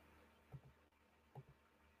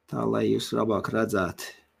 Tā, lai jūs labāk redzētu.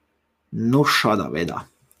 Šādā veidā.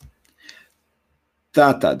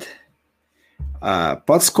 Tātad,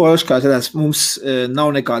 pats koiliņš, kā redzēs, mums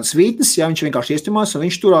nav nekādas vītnes, ja viņš vienkārši iestumās, un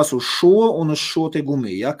viņš turās uz šo un uz šo te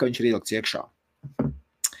gumiju, ja, ka viņš ir ielikts iekšā.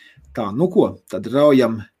 Tā, tad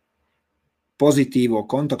raujam pozitīvo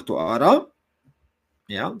kontaktu ārā.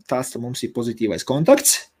 Ja, tās mums ir pozitīvais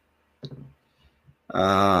kontakts.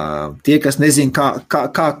 Tie, kas nezin,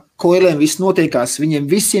 kā koiliem viss notiekās, viņiem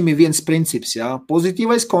visiem ir viens princips, ja,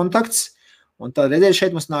 pozitīvais kontakts, un tad redzēt,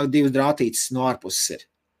 šeit mums nāk divas drātītes no ārpuses ir.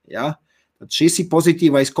 Ja. Tad šis ir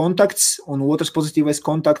pozitīvais kontakts, un otrs pozitīvais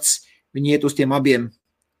kontakts, viņi iet uz tiem abiem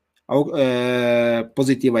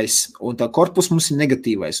pozitīvais, un tā korpus mums ir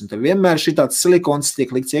negatīvais, un tad vienmēr šitāds silikons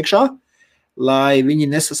tiek likts iekšā, lai viņi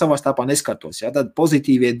savā starpā neskartos. Ja? Tad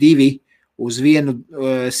pozitīvie divi uz vienu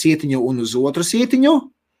sietiņu un uz otru sietiņu,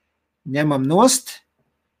 ņemam nost,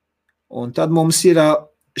 un tad mums ir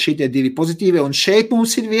šitie divi pozitīvie, un šeit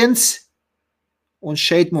mums ir viens, un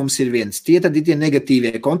šeit mums ir viens. Tie tad ir tie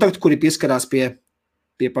negatīvie kontakti, kuri pieskarās pie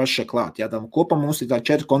paša klāt. Jā, tam kopā mums ir tā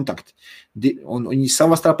 4 kontakti. Un viņi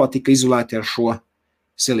savā starpā tika izolēti ar šo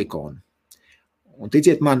silikonu. Un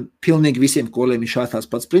ticiet man, pilnīgi visiem koiliem ir šāds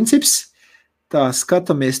pats princips. Tā,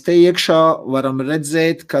 skatāmies te iekšā, varam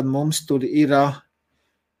redzēt, kad mums tur ir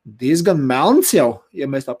diezgan melns jau, ja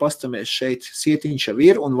mēs tā pastamies šeit, sietiņš jau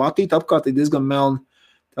ir, un vatīt apkārt ir diezgan melni.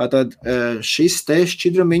 Tātad šis te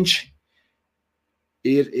šķidrumiņš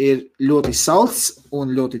ir ļoti salds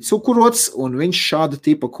un ļoti cukurots, un viņš šāda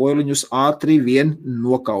tipa koiliņus ātri vien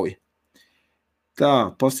nokauj. Tā,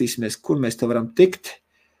 pastīsimies, kur mēs te varam tikt.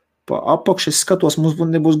 Pa apakšu es skatos, mums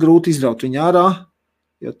nebūs grūti izraut viņu ārā,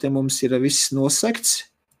 jo te mums ir viss nosekts.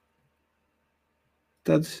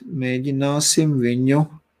 Tad mēģināsim viņu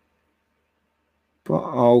pa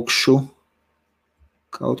augšu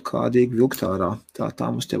kaut kādīgi vilkt ārā. Tā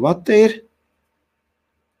mums te vate ir.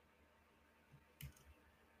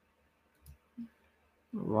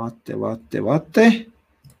 Vate.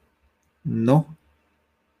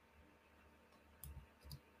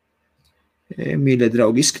 Mīļie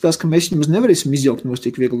draugi, izskatās, ka mēs viņus nevarēsim izjaukt mūs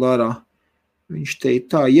tik viegli ārā. Viņš te ir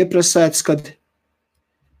tā iepresēts, kad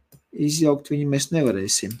izjaukt viņu mēs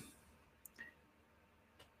nevarēsim.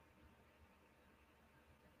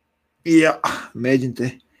 Jā, mēģinu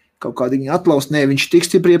te kaut kādi viņu atlaust. Nē, viņš tik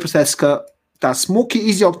stipri iepresēts, ka tā smuki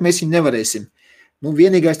izjaukt mēs viņu nevarēsim.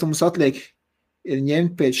 Vienīgais, to mums atliek, ir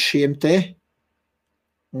ņemt pēc šiem te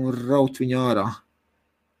un raut viņu ārā.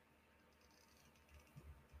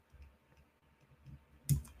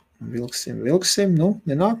 Vilksim,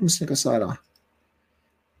 nenāk mums nekas ārā.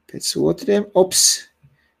 Pēc otriem,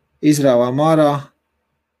 izrāvām ārā,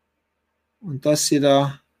 un tas ir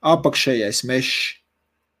apakšējais mešs.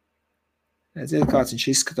 Redziet, kāds viņš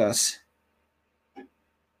izskatās.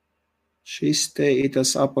 Šis te ir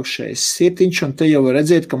tas apakšējais sietiņš, un te jau var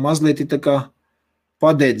redzēt, ka mazliet ir tā kā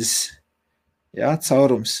padedzis. Jā,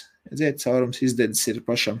 caurums. Redziet, caurums izdedzis ir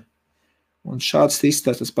pašam. Un šāds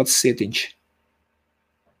izskatās tas pats sietiņš.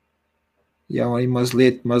 Jā, ir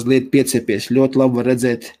mazliet piecepies. Ļoti labi var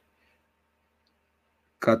redzēt,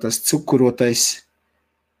 kā tas cukurotais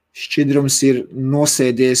šķidrums ir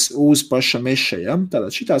nosēdies uz paša meša. Ja?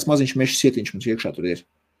 Tātad šitās maziņš meša sietiņš mums iekšā tur ir.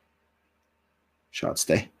 Šāds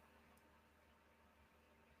te.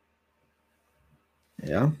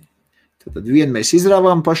 Ja? Tātad vienu mēs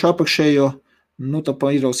izrāvām pašu apakšējo, nu tā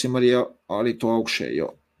paizrausim arī to augšējo.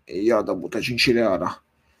 Jādabū, taču viņš ir ārā.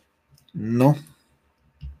 Nu.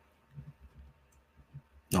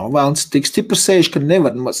 Nav vēlns tik stipri sēž, ka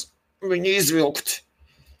nevar maz viņu izvilkt.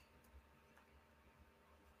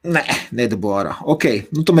 Nē, nedabū ārā. Ok,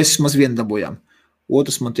 nu tad mēs vismaz vienu dabūjām.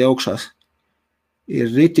 Otrs man te augšās ir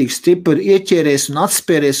ritīgi stipri ieķēries un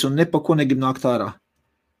atspēries un ne pa ko negrib nākt ārā.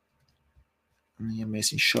 Ja mēs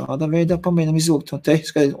viņu šādā veidā pamēģinām izvilkt, un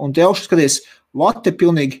te augšas, skaties, vate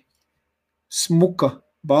pilnīgi smuka,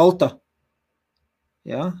 balta.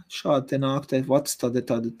 Ja, šādi te nāk, te vatas tādi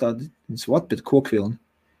vat pēc kokvilni.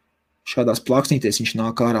 Šādās plāksnīties viņš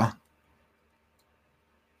nāk ārā.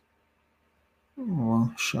 O,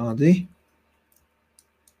 šādi.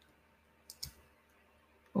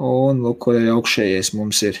 Un, lūk, ko jau augšējais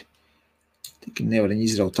mums ir. Tikai nevar viņu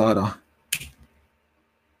izraut ārā.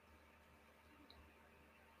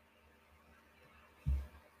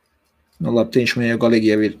 Nu, labi, viņš man jau galīgi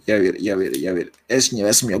jau ir. Es viņu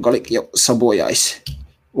esmu jau galīgi jau sabojājis.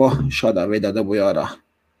 O, šādā veidā dabūju ārā.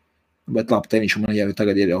 Bet labi, te viņš man jau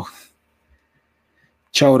tagad ir jau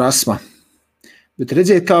čaura asma. Bet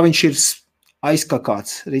redziet, kā viņš ir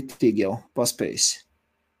aizkakāts, ritīgi jau paspējis.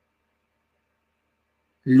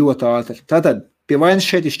 Ļoti ātri. Tātad, pie vainas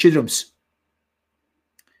šeit ir šķidrums.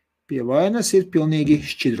 Pie vainas ir pilnīgi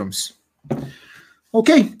šķidrums.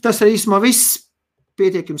 Ok, tas arī īsumā viss.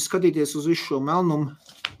 Pietiekam skatīties uz visu šo melnumu.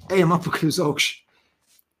 Ejam apakaļ uz augšu.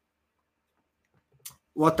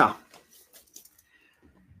 Otā.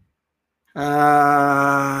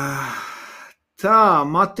 Tā,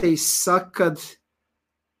 Matejs saka, kad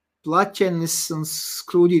plaķenis un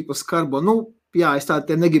skrūģīt pa skarbo. Nu, jā, es tādu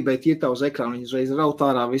te negribēju iet uz ekrānu, viņi uzreiz raut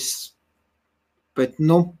ārā viss. Bet,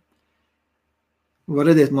 nu, var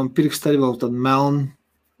redzēt, man pirksti arī vēl tādu melnu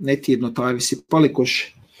netīri, no tā visi palikuši.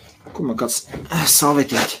 Kur man kāds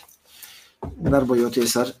salvetieti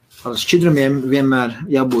darbojoties ar šķidrumiem, vienmēr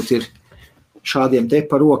jābūt ir šādiem te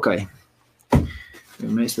pa rokai. Ja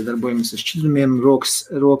mēs te darbojamies ar šķidrumiem,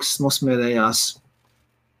 rokas nosmērējās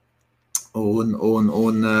un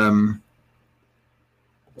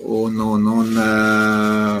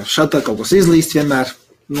šādā kaut kas izlīst vienmēr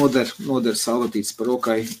noder salvetītes pa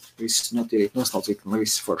rokai, viss notīrīt, noslaucīt, un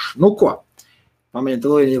viss forši. Nu ko, pamēģināt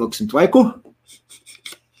vēl ievilksim tvaiku.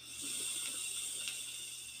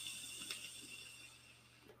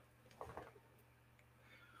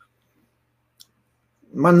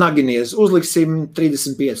 Man naginies, uzliksim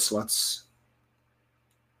 35 vats.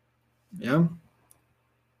 Ja?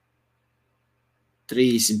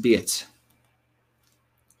 35.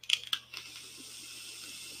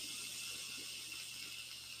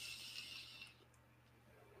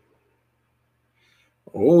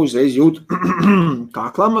 Uzreiz jūt,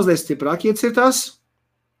 kāklā mazliet stiprāk iecirtās.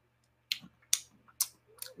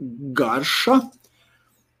 Garša.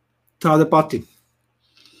 Tāda pati.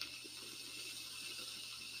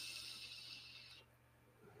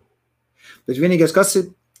 Bet vienīgais, kas ir,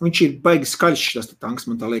 viņš ir baigi skaļš, tas tanks,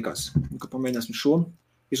 man tā liekas. Kad pamēģināsim šo,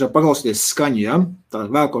 jūs var paklausīties skaņu, ja? Tā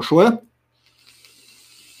vēl ko šo.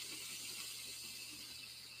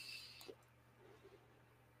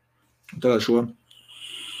 Un tagad šo.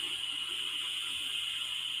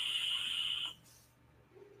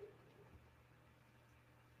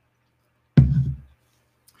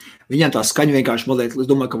 Viņam tā skaņa vienkārši mazliet, es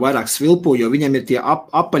domāju, ka vairāk svilpo, jo viņam ir tie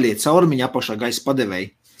apaļie caurumiņi apakšā gaisa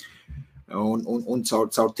padevēji. Un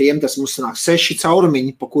caur tiem tas mums sanāk 6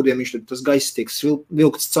 caurumiņi, pa kuriem viņš tas gaisa tiek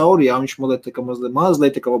vilkts cauri, jā, viņš mazliet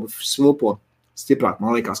tā kā svilpo stiprāk,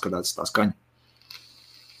 man liekas, ka tā skaņa.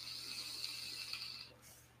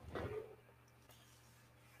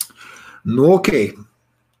 Nu, ok.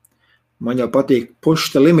 Man jau patīk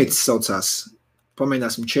push the limits saucās.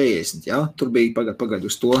 Pamēģināsim 40, jā? Tur bija pagaid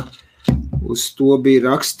uz to. Uz to bija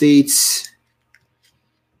rakstīts,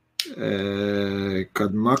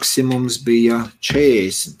 kad maksimums bija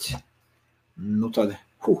 40. Nu tad,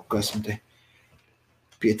 kā esmu te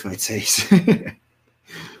pietvaicējis.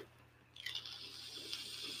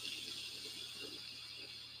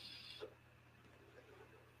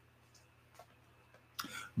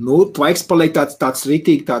 Nu, tvaiks paliek tāds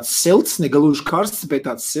ritīgi, tāds silts, negalūži karsts, bet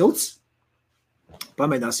tāds silts.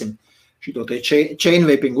 Pamēģināsim šito te chain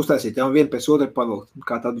vaping uztaisīt, ja, un vienu pēc otru pavilkt,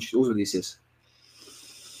 kā tad viņš uzvedīsies.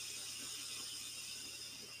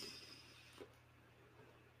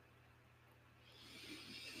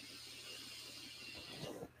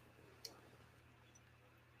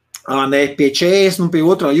 Nē, pie 40 un pie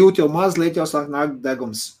otrā jūt jau mazliet jau sāk nākt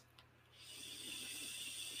degums.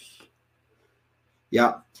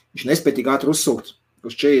 Jā, viņš nespēja tik ātri uzsūkt.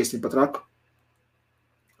 Uz 40 pat raku.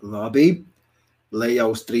 Labi. Lejā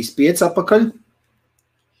uz 3,5 apakaļ.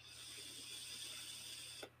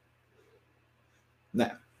 Nē.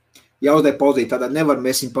 Jāuzdē pauzīt, tādā nevar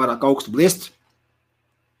mēs viņu pārāk augstu bliest.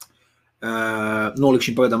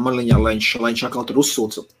 Nolikšim pagaidām manliņā, lai viņš atkal tur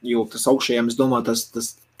uzsūc, jo tas augšējiem, es domāju,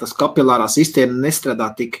 tas kapilārā sistēma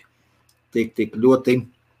nestrādā tik ļoti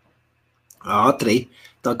ātri,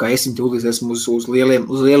 tā kā es viņu uzliksies uz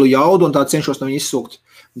lielu jaudu un tā cenšos no viņu izsūkt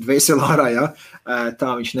dvēseli ārā, ja?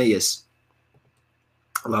 Tā viņš neies.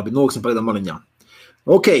 Labi, noliksim pagaidām manliņā.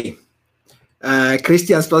 Ok.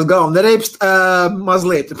 Kristiāns pēc galvu nereipst,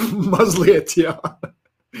 mazliet, jā.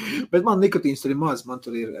 Bet man nikotīns tur ir maz, man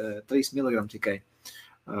tur ir 3 mg tikai.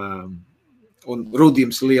 Un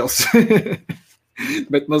rudījums liels.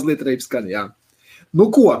 Bet mazliet reips skan, jā. Nu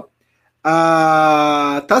ko,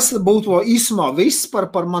 tas būtu īsumā viss par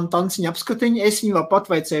man tanciņu apskatiņu. Es viņu vēl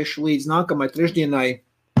patveicēšu līdz nākamai trešdienai.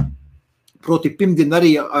 Proti pirmdien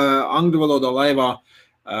arī angļu valodā laivā.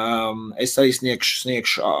 Es arī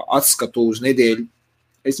sniegšu atskatu uz nedēļu.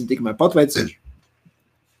 Es viņu tikai patveicēšu.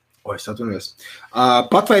 Es atvainojos.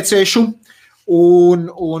 Patveicēšu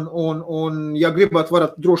un ja gribat,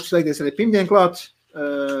 varat droši slēgties arī pirmdien klāt,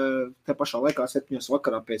 te pašā laikā 7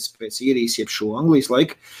 vakarā pēc īrijas jeb šo Anglijas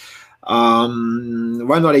laiku.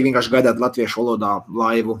 Vai nu arī vienkārši gaidāt latviešu valodā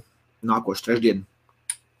laivu nākošu trešdienu,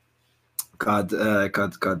 kad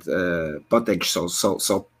pateikšu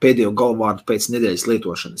savu pēdējo galvvārdu pēc nedēļas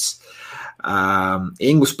lietošanas.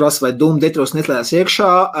 Ingus prasa, vai Doom detros neslēdās iekšā,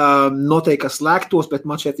 noteikti, ka slēgtos, bet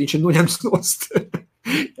man šeit viņš ir noņemts nost.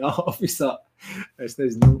 Jā, ofisā. Es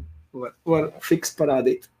nezinu, var fiks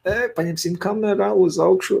parādīt. Paņemsim kamerā uz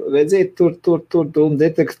augšu, redziet, tur Doom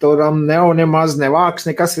detektoram nav nemaz nevāks,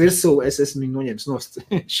 nekas virsū. Es esmu viņu noņemts nost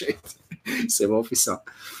šeit, sev ofisā.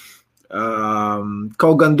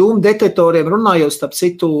 Kaut gan Doom detektoriem runājot, starp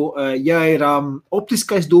citu, ja ir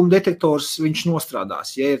optiskais Doom detektors, viņš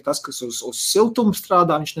nostrādās. Ja ir tas, kas uz siltumu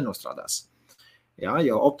strādā, viņš nenostrādās. Jā,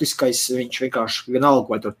 jo optiskais viņš vienkārši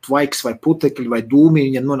vienalga, vai tur tvaiks, vai putekļi, vai dūmi,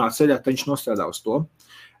 viņam nonāk ceļā, tad viņš nostrādā uz to.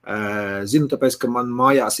 Zinu, tāpēc, ka man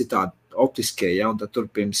mājās ir tādi optiskie, ja, un tad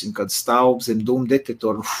tur, piemēram, kad stāv zem Doom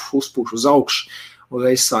detektoru, uzpūš uz augšu, un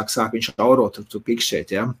reiz sāk viņš aurot, tur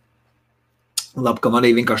pikšķēt, ja. Labi, ka man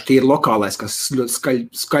arī vienkārši tīri lokālais, kas ļoti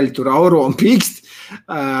skaļi tur auro un pīkst,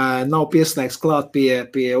 nav pieslēgts klāt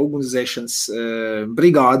pie ugunsdzēšanas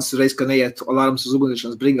brigādes, reiz, ka neiet alarms uz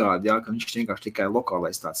ugunsdzēšanas brigādi, jā, ka viņš vienkārši tikai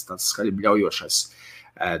lokālais tāds skaļi bļaujošais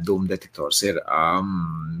Doom detektors ir.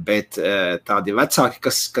 Bet tādi vecāki,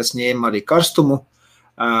 kas ņēma arī karstumu,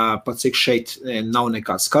 pat cik šeit nav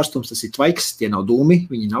nekāds karstums, tas ir tvaiks, tie nav dūmi,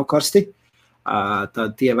 viņi nav karsti.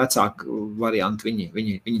 Tad tie vecāki varianti,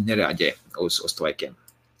 viņi nereaģē uz tvaikiem.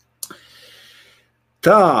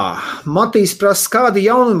 Tā, Matīs prasa, kādi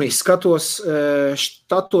jaunumi štatos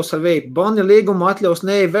ar Vape, bani liegumu atļaus,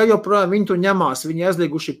 nē, vēl joprojām viņi tur ņemās, viņi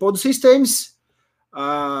aizlieguši podu sistēmas,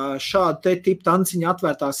 šādi te tipu tanciņa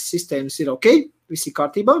atvērtās sistēmas ir ok, viss ir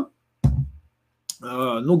kārtībā.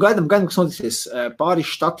 Nu, gaidam, kas notiksies, pāris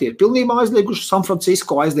štati ir pilnībā aizlieguši, San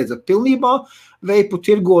Francisco aizliedza pilnībā Vape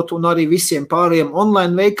tirgot un arī visiem pārējiem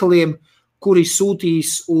online veikaliem, kuri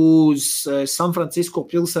sūtīs uz San Francisco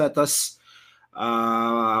pilsētas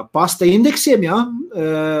pasta indeksiem, ja?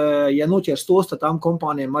 Ja noķers tos, tad tām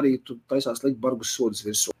kompānijām arī taisās likt bargus sodus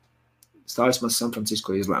virsū. Tā vismaz San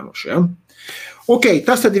Francisco izlēmuši, ja? Ok,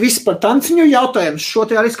 tas tad ir viss par tanciņu jautājums. Šo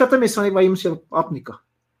te arī skatāmies, vai jums jau apnika.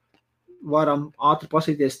 Varam ātri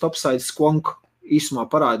pasīties topside skonku, īsumā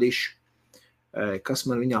parādīšu, kas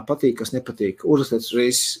man viņā patīk, kas nepatīk. Uzrakstiet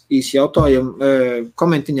reiz īsi jautājumu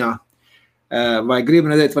komentiņā, vai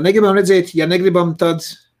gribam redzēt, vai negribam redzēt. Ja negribam, tad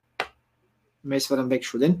mēs varam beigt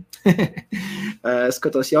šodien.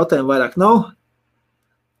 Skatos, jautājumu vairāk nav.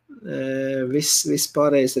 Viss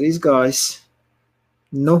pārējais ir izgājis.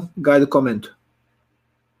 Nu, gaidu komentu.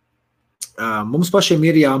 Mums pašiem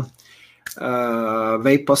ir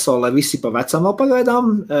Vape pasaulē visi pa vecām vēl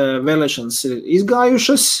pagaidām, vēlēšanas ir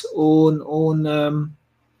izgājušas, un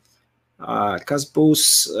kas būs,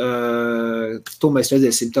 to mēs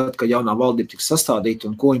redzēsim tad, kad jaunā valdība tiks sastādīta,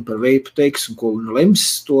 un ko viņi par Vape teiks, un ko viņi lems,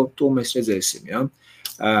 to mēs redzēsim, ja.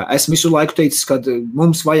 Esmu visu laiku teicis, ka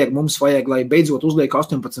mums vajag, lai beidzot uzliek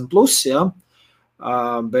 18+, ja?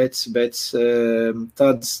 Bet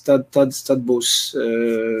tad būs,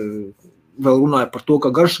 vēl runāja par to,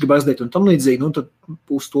 ka garšas grib aizdēt un tam līdzīgi, tad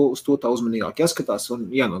uz to tā uzmanīgāk jāskatās un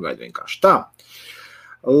jānogaida vienkārši tā.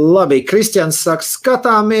 Labi, Kristians saka,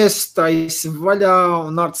 skatāmies, tais vaļā,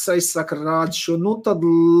 un Arts aizsaka, rāda šo, tad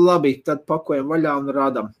labi, tad pakojam vaļā un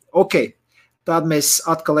rādam. Ok, tad mēs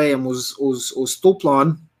atkal ejam uz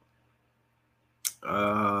tuplānu.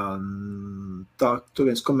 Tā, tur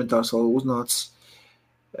viens komentārs vēl uznāca.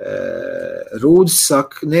 Rūdis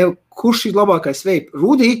saka, kurš ir labākais vape?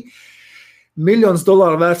 Rūdī, $1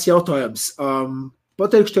 000 vērts jautājums.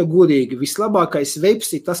 Pateikšu tev godīgi, vislabākais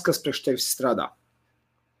vapes ir tas, kas priekš tevis strādā.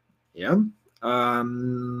 Ja?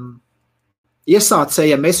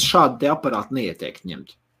 Iesācējiem es šādu te aparātu neieteiktu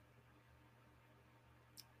ņemt.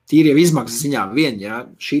 Tīri jau izmaksas ziņā vien, ja?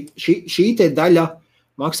 Šī te daļa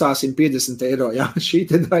maksā €150, ja? Šī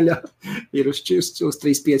te daļa ir uz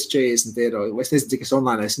 35, 40 eiro. Es nezinu, cik es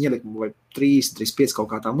online esmu ieliku, vai 3, 35 kaut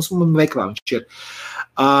kā tā. Mums veiklā viņš ir.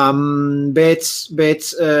 Bet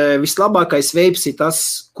vislabākais vapes ir tas,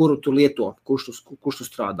 kuru tu lieto, kurš tu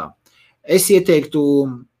strādā. Es ieteiktu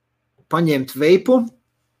paņemt veipu,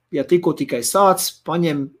 ja tikai sāc,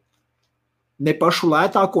 paņem ne pašu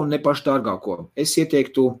lētāko un ne pašu dārgāko. Es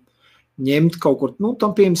ieteiktu ņemt kaut kur,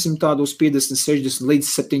 tam piemēram tādus 50, 60 līdz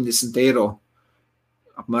 70 eiro.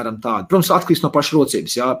 Apmēram tādu. Protams, atkarīgs no paša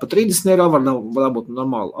rocības. Jā, pa 30 eiro var būt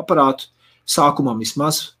normālu aparātu. Sākumā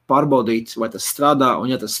vismaz pārbaudīt, vai tas strādā,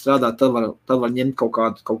 un ja tas strādā, tad var ņemt kaut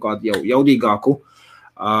kādu jaudīgāku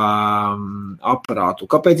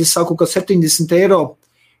aparātu. Kāpēc es saku, ka 70 eiro?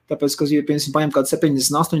 Tāpēc, ka, ja piemēram, paņem kādu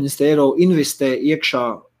 70, 80 eiro investē iekšā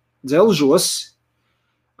dzelžos,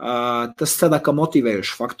 tas tādā kā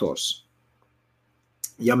motivējuši faktors.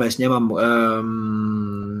 Ja mēs ņemam,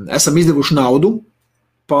 esam izdevuši naudu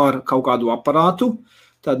par kaut kādu aparātu,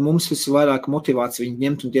 tad mums visvairāk motivācija viņu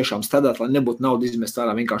ņemt un tiešām strādāt, lai nebūtu naudu izmest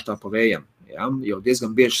ārā vienkārši tā pa vējam. Ja? Jo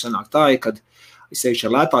diezgan bieži sanāk tā, kad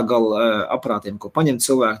sevišķi ar lētā gala aparātiem, ko paņem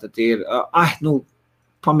cilvēki, tad ir,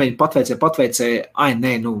 pamēģi patveicēji,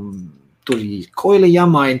 tur ir koili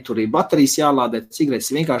jāmaina, tur ir baterijas jālādē,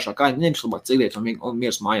 cigaretes vienkāršāk, ņemš labāk cigaretes un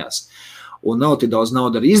miers mājās. Un nav tik daudz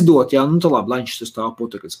naudu arī izdot, jā, tā labi, lai viņš uz tā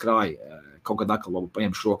putekļas krāja, kaut kādā labu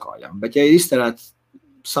paņemšu rokā, jā. Bet, ja izterēt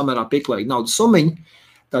samērā pieklājīgi naudas summiņu,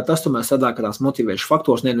 tad tas tomēr strādā, ka tās motivējuši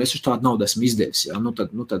faktors, es uz tādu naudu esmu izdevis, jā. Tad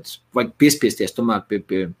vajag piespiesties tomēr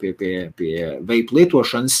pie vape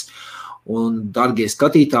lietošanas, un, dargie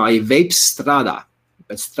skatītāji, vapes strādā.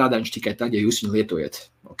 Bet strādā viņš tikai tad, ja jūs viņu lietojat.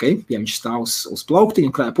 Okay? Ja viņš stāv uz plauktiņu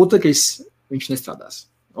un krāja putekļus, viņš nestrādās.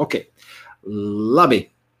 Ok, labi.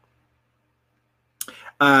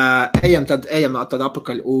 Ejam tad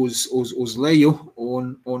apakaļ uz leju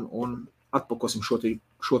un atpakosim šo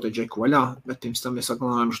te džeku vaļā, bet pirms tam mēs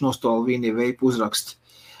atklājām no ALVINI Vape uzrakst.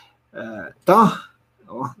 Tā,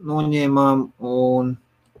 noņēmām un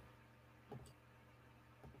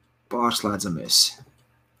pārslēdzamies.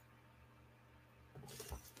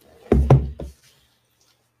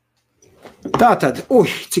 Tātad,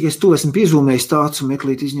 cik es to esmu piezūmējis tāds un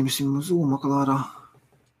meklīt izņemsim zūma klārā.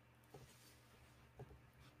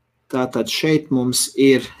 Tātad šeit mums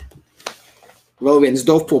ir vēl viens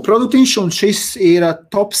Dovpo produktiņš, un šis ir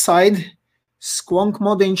Topside Squonk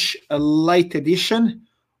modiņš Light Edition,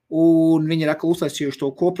 un viņi ir uztaisījuši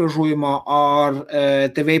to kopražojumā ar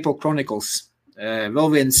The Vape Chronicles. Vēl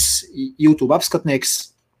viens YouTube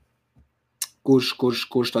apskatnieks,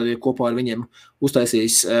 kurš tad ir kopā ar viņiem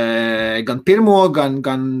uztaisījis gan pirmo, gan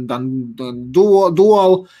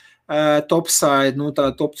dual Topside, tā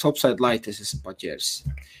Topside Light es esmu paķēris.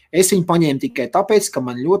 Es viņu paņēmu tikai tāpēc, ka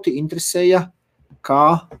man ļoti interesēja,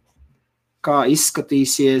 kā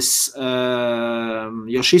izskatīsies,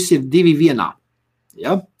 jo šis ir 2-1.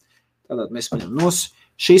 Ja? Tātad mēs paņem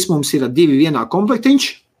šis mums ir 2-1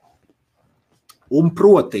 komplektiņš, un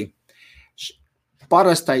proti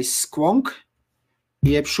parastais Squonk,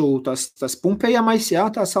 iepšu tas pumpējamais,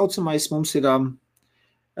 jā, tā saucamais mums ir,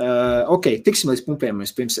 tiksim līdz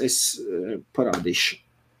pumpējamais, pirms es parādīšu.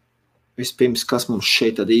 Vispirms, kas mums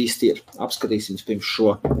šeit tad īsti ir. Apskatīsim pirms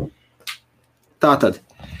šo. Tātad,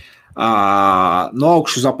 no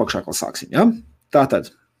augšu uz apakšā, kā sāksim, jā.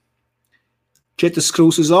 Tātad, 4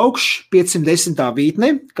 skrūs uz augšu, 510. vītne,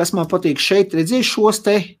 kas man patīk šeit, redziet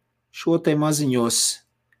šo te maziņos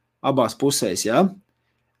abās pusēs, jā.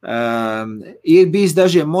 Ir bijis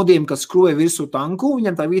dažiem modiem, kad skrūvē virsū tanku,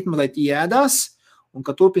 viņam tā vītne mazliet jēdās, un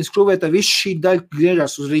kad turpin skrūvēt, tad viss šī daļa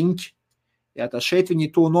griežās uz riņķi. Jā, tā šeit viņi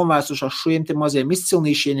to novērsuši ar šiem te maziem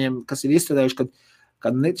izcilnīšieniem, kas ir iestrādājuši, kad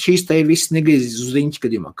kad šīs te viss negriezīs uz riņķi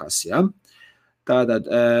gadījumā kas, ja? Tātad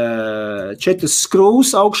 4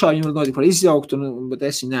 skrūvas augšā, viņi var izjaukt, bet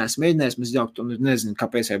es viņu neesmu mēģinājis, mēs izjaukt, un nezinu,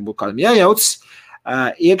 kāpēc būtu kādam jājauc.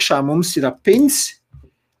 Iekšā mums ir pins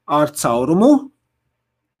ar caurumu.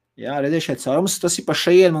 Jā, redziet, šeit caurums, tas ir pa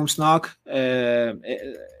šajien mums nāk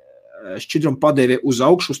šķidrumu padēvē uz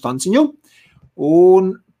augšu, uz tanciņu,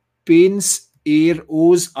 un pins ir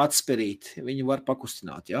uz atsperīti. Viņu var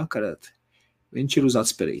pakustināt, jā, karēt. Viņš ir uz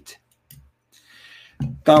atsperīti.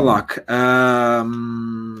 Tālāk,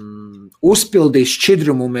 uzpildīt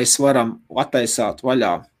šķidrumu mēs varam attaisāt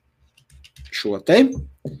vaļā šo te.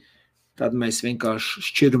 Tad mēs vienkārši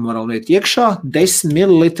šķidrumu varam liet iekšā. 10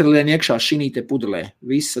 ml lien iekšā šī te pudelē.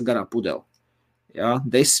 Visa garā pudele. Jā,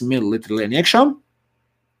 10 ml lien iekšā.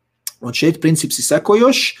 Un šeit princips ir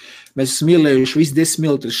sekojošs. Mēs esam ielējuši visu 10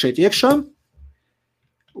 ml šeit iekšā.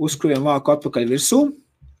 Uzkuriem vāku atpakaļ virsū.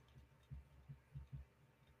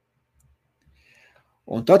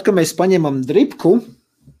 Un tad, kad mēs paņemam dripku,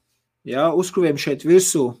 jā, uzkruviem šeit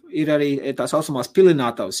virsū ir arī tās saucamās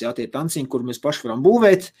pilinātavas, jā, tie tanciņi, kur mēs paši varam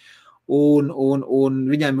būvēt, un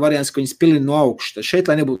viņiem ir variants, ka viņas pilina no augšu. Tad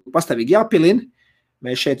šeit, lai nebūtu pastāvīgi jāpilina,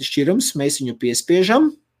 mēs šeit ir šķidrums, mēs viņu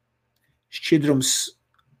piespiežam, šķidrums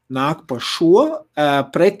nāk pa šo,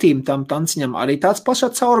 pretīm tam tanciņam arī tāds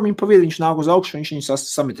pašā caurumiņu pa vidu, viņš nāk uz augšu, viņš viņu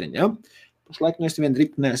samitriņ, jā. Pašlaik mēs nevienu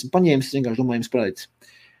dripku neesam paņēmis, vienkārši domāju jums parādīt.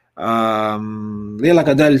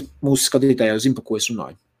 Lielākā daļa mūsu skatītāju zina, par ko es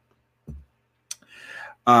runāju.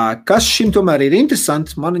 Kas šim tomēr ir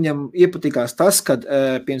interesanti, man viņam iepatikās tas, kad,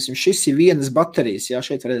 piemēram, šis ir vienas baterijas, jā,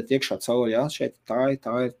 šeit redzat iekšā cauri, jā, šeit tā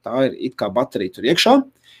ir it kā baterija tur iekšā,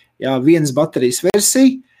 jā, vienas baterijas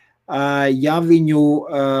versija, ja viņu,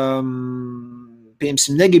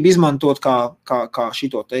 piemēram, negrib izmantot kā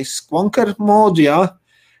šito te skvonker modu, jā,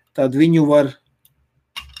 tad viņu var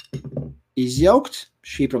izjaukt.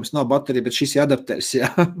 Šī, protams, nav baterija, bet šis ir adapters, jā,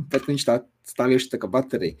 bet viņš stāvieši tā kā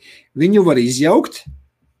baterija. Viņu var izjaukt,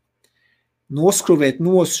 noskruvēt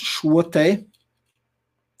nos šo te,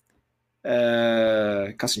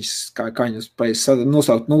 kas viņš, kā viņus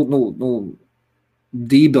nosaukt,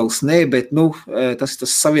 dībels, ne, bet, tas ir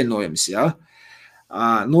tas savienojums, jā.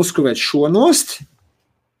 Noskruvēt šo nost,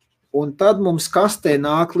 un tad mums kastē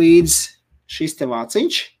nāk līdz šis te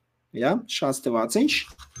vāciņš, jā, šāds te vāciņš.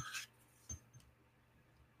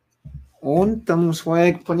 Un tad mums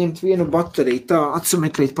vajag paņemt vienu bateriju. Tā,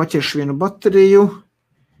 atsameklīt, paķeršu vienu bateriju.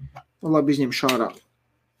 Labi, izņemšu ārā.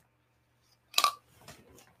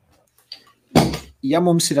 Ja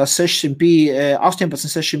mums ir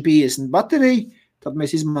 18650 baterija, tad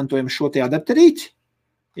mēs izmantojam šo te adapterīti.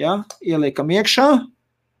 Ja, ieliekam iekšā.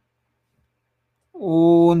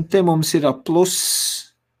 Un te mums ir plus,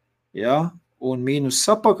 ja, un mīnus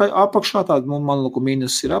apakšā. Tāda man lūk,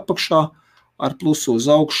 mīnus ir apakšā ar plusu uz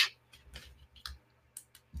augšu.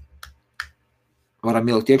 Varam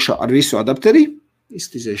ielikt iekšā ar visu adapteri,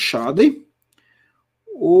 iztīzies šādi,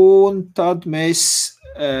 un tad mēs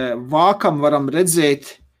vākam varam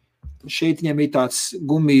redzēt, šeit viņam ir tāds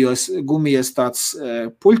gumijas tāds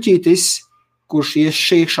puļķītis, kurš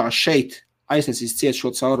iekšā šeit aiznesīs ciet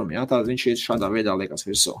šo caurumu, jā, tātad viņš ir šādā veidā liekas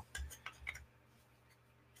virsū.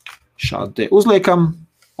 Šādi te uzliekam,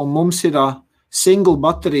 un mums ir single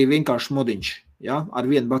baterija vienkārši modiņš, jā, ar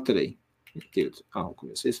vienu bateriju.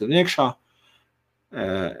 Kur mēs iesvedam iekšā.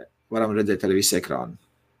 Varam redzēt arī visu ekrānu.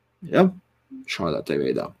 Ja? Šādā te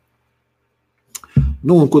veidā.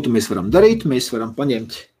 Nu, un ko tu mēs varam darīt? Mēs varam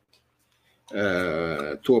paņemt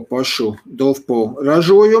to pašu Dovpo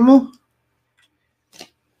ražojumu,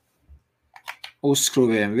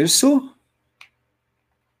 uzskruvējam virsū,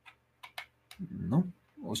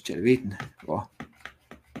 uzķer vitni.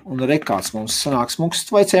 Un rekāds mums sanāks mums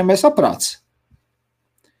tvaicējamais aprāts.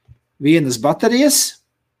 Vienas baterijas,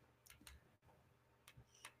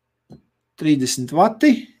 30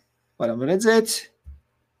 vati, varam redzēt,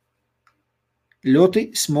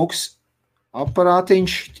 ļoti smuks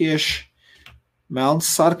aparātiņš, tieši melns,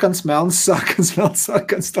 sarkans,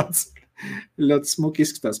 tāds ļoti smuki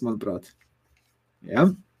izskatās, manuprāt. Ja?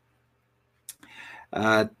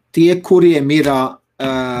 Tie, kuriem ir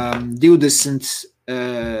 20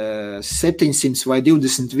 700 vai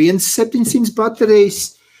 21 700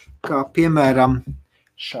 baterijas, kā piemēram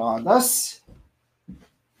šādas.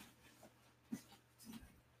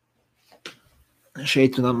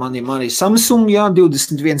 Šeit man ir Samsung, jā,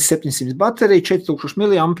 21 700 baterija, 4000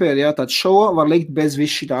 mAh, jā, tad šo var likt bez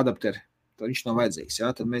visu šī adapteri. Tad viņš nav vajadzīgs,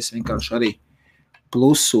 jā, tad mēs vienkārši arī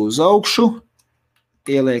plusu uz augšu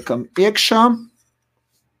ieliekam iekšā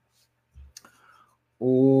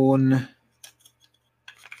un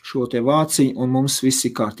šo te vāciņu, un mums viss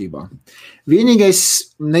ir kārtībā. Vienīgais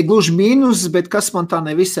negluži mīnus, bet kas man tā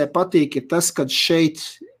nevisai patīk, ir tas, ka šeit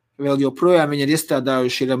vēl joprojām viņi ir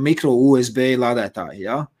iestrādājuši ir mikro USB lādētāji,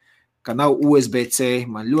 ja? Ka nav USB-C.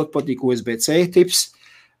 Man ļoti patīk USB-C tips.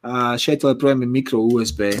 Šeit vēl projām ir mikro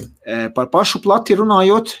USB. Par pašu plati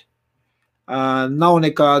runājot, nav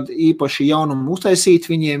nekāda īpaši jaunuma uztaisīt.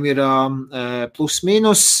 Viņiem ir plus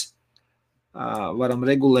mīnus. Varam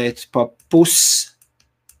regulēt pa pus.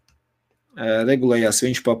 Regulējās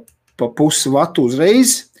viņš pa pusi vatu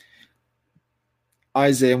uzreiz.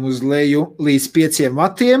 Aizējam uz leju līdz 5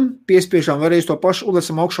 vatiem, piespiežām vēlreiz to pašu un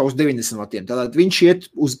esam augšā uz 90 vatiem. Tātad viņš iet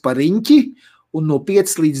uz pariņķi un no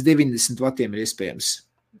 5 līdz 90 vatiem ir iespējams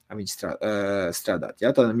viņš strādāt.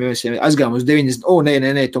 Ja? Tātad mēs aizgājām uz 90,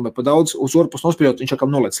 nē, tomēr pa daudz, uz orpus nospieļot, viņš atkal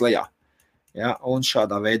nolec lejā. Ja? Un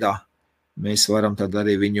šādā veidā mēs varam tad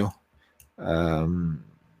arī viņu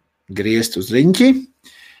griezt uz riņķi.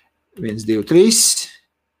 1, 2, 3.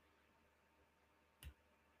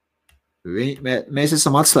 Mēs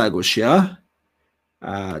esam atslēguši, ja?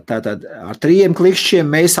 Tātad ar 3 klikšķiem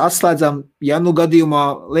mēs atslēdzam, ja nu gadījumā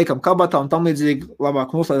liekam kabatā un tam līdzīgi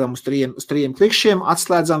labāk noslēdzam uz 3 klikšķiem,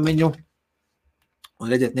 atslēdzam viņu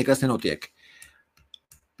un redziet, nekas nenotiek.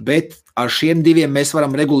 Bet ar šiem 2 mēs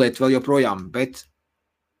varam regulēt vēl joprojām, bet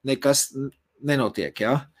nekas nenotiek,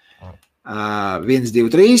 ja? 1, 2,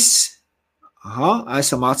 3.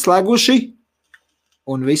 Esam atslēguši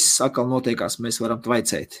un viss atkal notiekās, mēs varam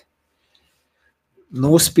tvaicēt.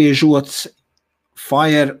 Nospiežot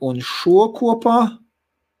Fire un šo kopā,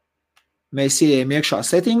 mēs ieejam iekšā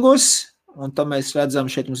settingos, un tam mēs redzam,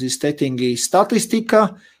 šeit mums ir settingi statistika,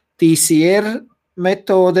 TCR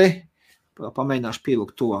metode, pamēģināšu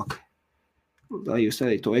pielikt tuvāk, lai jūs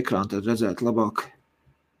arī to ekrānu tad redzētu labāk.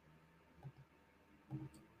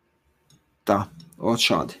 Tā,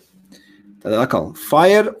 šādi. Tad atkal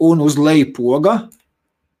Fire un uz leju poga.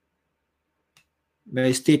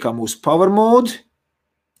 Mēs tiekam uz Power mode.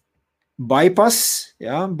 Bypass.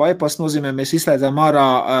 Ja? Bypass nozīmē, mēs izslēdzam ārā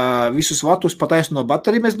visus vatus, pataisnu no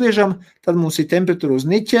bateriju mēs bliežam. Tad mums ir temperatūra uz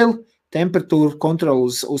niķeli, temperatūra kontrola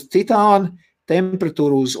uz titānu,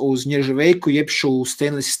 temperatūra uz ņeržaveiku, jebšu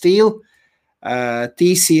stainless steel,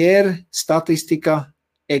 TCR, statistika,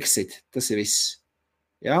 exit. Tas ir viss.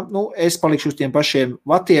 Ja? Es palikšu uz tiem pašiem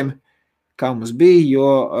vatiem, kā mums bija, jo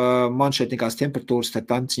man šeit nekās temperatūras tad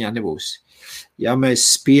tanciņā nebūs. Ja mēs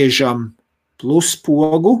spiežam plus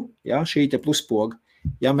pogu, ja, šī te plus poga,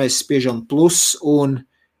 ja mēs spiežam plus un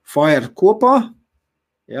Fire kopā,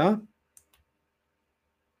 ja,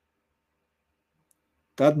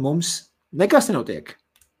 tad mums nekas nenotiek.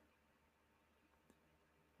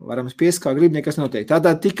 Varam spiest, kā grib, nekas nenotiek.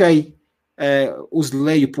 Tātad tikai uz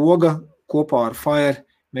leju poga kopā ar Fire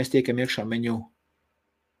mēs tiekam iekšā menu.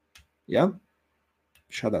 Ja?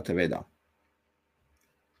 Šādā te veidā.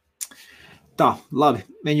 Tā, labi,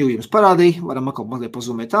 menu jums parādīja, varam atkal mazliet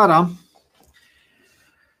pazumēt ārā.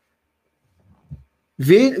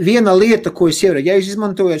 Viena lieta, ko es ievēroju, ja jūs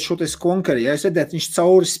izmantojat šo te skonkari, ja jūs redzat, viņš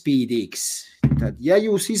caurspīdīgs, tad, ja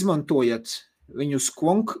jūs izmantojat viņu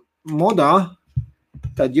skonk modā,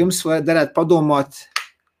 tad jums darētu padomāt,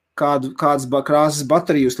 kādas krāsas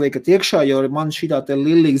bateriju jūs liekat iekšā, jo man šitā te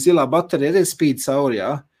lilīga zilā baterija ir spīd cauri,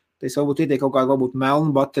 ja? Es varbūt ietiek kaut kādu varbūt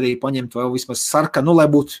melnu bateriju paņemt vai vismaz sarkanu, lai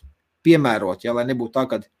būtu piemērot, ja, lai nebūtu tā,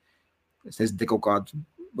 kad es nezinu, te kaut kādu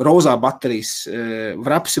rozā baterijas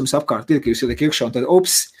vraps jums apkārt ir, ka jūs ietiek iekšā un tad,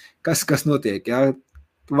 kas notiek, ja,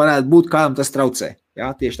 varētu būt kādam tas traucē,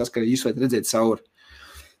 ja, tieši tas, ka jūs varat redzēt cauri.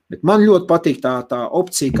 Bet man ļoti patīk tā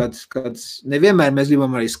opcija, kad nevienmēr mēs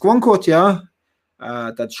gribam arī skvankot, ja,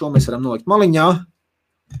 tad šo mēs varam nolikt maliņā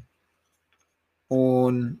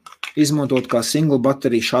un izmantot kā single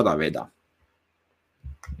bateriju šādā veidā.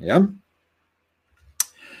 Ja?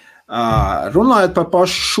 Runājot par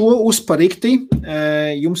pašu šo uzparikti,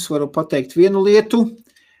 jums varu pateikt vienu lietu.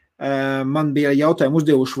 Man bija jautājumi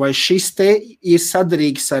uzdevuši, vai šis te ir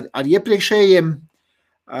sadarīgs ar iepriekšējiem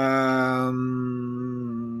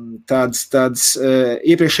tāds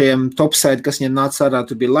iepriekšējiem topside, kas viņam nāca ārā,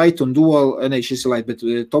 tur bija light un dual, ne šis ir light,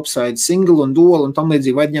 bet topside single un dual un tam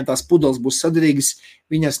līdzīgi, vai viņam tās pudeles būs sadarīgas,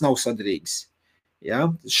 viņas nav sadarīgas. Ja?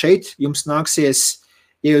 Šeit jums nāksies,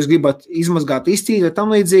 ja jūs gribat izmazgāt iztīri vai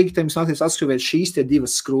tam līdzīgi, tad jums nāksies atskrūvēt šīs te 2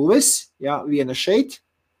 skrūves, ja? Viena šeit,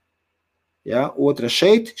 ja? Otra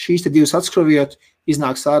šeit, šīs te 2 atskrūvējot,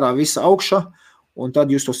 iznāks ārā visa augša, un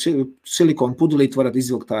tad jūs to silikonu pudelīti varat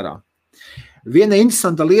izvilkt ārā. Viena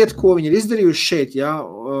interesanta lieta, ko viņi ir izdarījuši šeit, ja,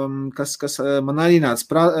 kas man arī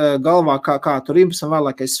nāca galvā, kā tur ir, pēc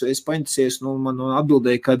vēlāk es painteresējos, man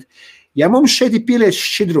atbildēju, kad, ja mums šeit ir pieliets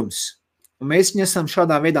šķidrums, un mēs viņu esam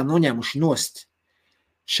šādā veidā noņēmuši nost,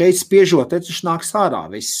 šeit spiežot, te taču nāks ārā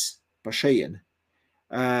viss pa šejieni.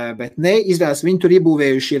 Bet ne, izrādās, viņi tur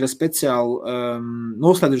iebūvējuši ir speciāli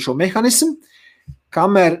noslēdušo mehanismu,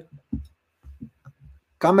 kamēr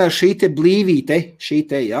šī te blīvīte,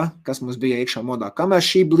 ja, kas mums bija iekšā modā, kamēr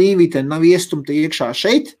šī blīvīte nav iestumta iekšā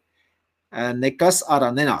šeit, nekas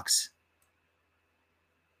ārā nenāks.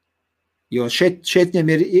 Jo šeit viņam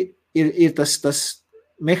ir tas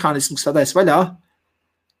mehānisms sadais vaļā,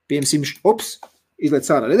 piemēram, izlēc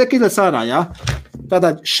ārā. Redz, ka izlēc ārā, jā?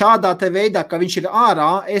 Tātad šādā te veidā, ka viņš ir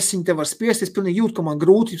ārā, es viņu te var spiest, es pilnīgi jūtu, ka man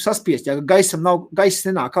grūti saspiest, ja gaiss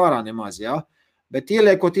nenāk ārā nemaz, jā? Bet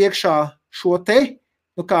ieliekot iekšā šo te,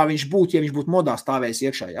 kā viņš būtu, ja viņš būtu modā stāvējis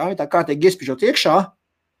iekšā, jā? Tā kārtīgi iespiežot iekšā,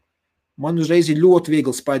 man uzreiz ir ļoti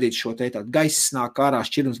viegli spaidīt šo te, tātad gaiss nāk ārā,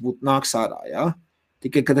 šķirums nāks ārā, jā?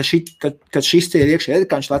 Tikai, kad šis te ir iekšā,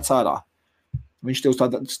 kā viņš lec ārā. Viņš te uz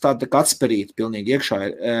tāda kā atsperīt pilnīgi iekšā,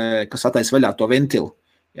 kas atais vaļā to ventilu.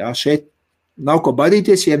 Jā, šeit nav ko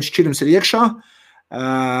baidīties, ja šķirums ir iekšā,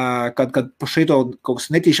 kad pa šeit kaut kas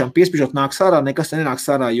netīšām piespiežot nāks ārā, nekas nenāks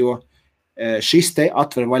ārā, jo šis te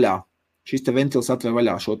atver vaļā. Šis te ventils atver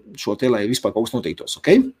vaļā šo te, lai vispār kaut kas notītos, ok?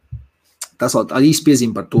 Tas vēl īsti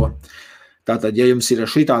piezīme par to. Tātad, ja jums ir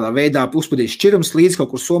šī tādā veidā uzpadījis šķirums līdz kaut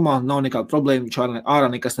kur somā, nav nekāda problēma, viņš ārā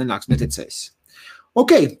nekas nenāks neticējis.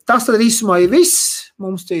 Ok, tas tad īsumā ir viss.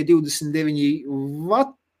 Mums te ir 29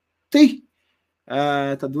 vati.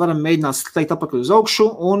 Tad varam mēģināt slēgt apakaļ uz augšu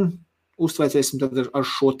un uztvēcēsim tad ar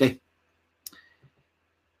šo te.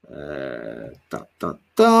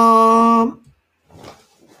 Tā.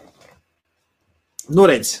 Nu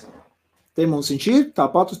redz, te mums viņš ir,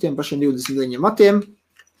 tāpat uz tiem pašiem 29 vatiem.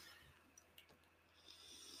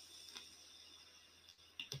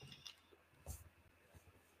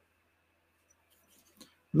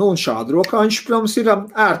 Nu, un šādu rokā viņš, protams, ir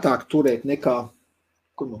ērtāk turēt nekā,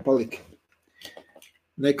 kur man palika,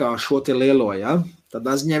 nekā šo te lielo, ja?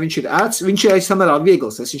 Tādā ziņā viņš ir ērts, viņš ir samērā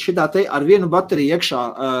viegls. Es viņš šitā te ar vienu bateriju iekšā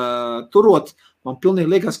turot, man pilnīgi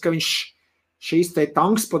liekas, ka viņš šīs te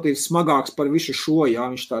tanks pat ir smagāks par visu šo, ja?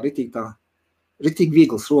 Viņš tā ritīgi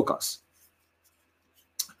viegls rokās.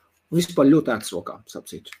 Un vispār ļoti ērts rokā,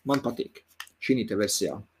 sapcīt. Man patīk šī te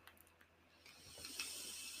versijā.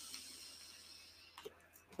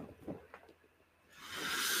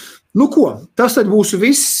 Nu ko, tas tad būs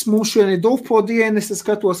viss. Mums šodien ir Dovpo diena, es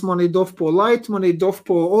skatos, man ir Dovpo Light, man ir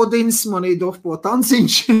Dovpo Odins, man ir Dovpo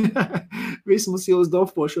Tanciņš. Viss mums jau uz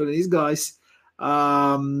Dovpo šodien izgājis.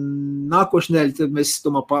 Nākošu nedēļu tad mēs,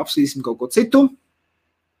 domāju, pārapsīsim kaut ko citu.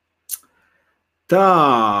 Tā.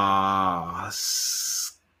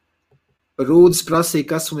 Rūdis prasīja,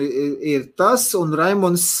 kas ir tas, un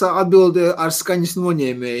Raimonds atbildi ar skaņas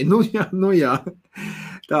noņēmēju. Nu jā.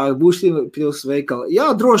 Tā, būs pils veikala. Jā,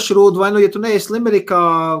 droši Rūd, vai nu, ja tu neesi Limerikā,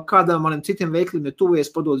 kādām maniem citiem veikliem, ja tuvies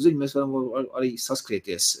padod ziņu, mēs varam arī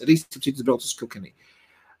saskrieties. Rīt citas brauc uz Kilkenī.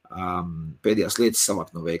 Pēdējās lietas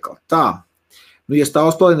savākt no veikala. Tā, nu, ja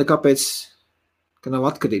stāvs plauktini, kāpēc, ka nav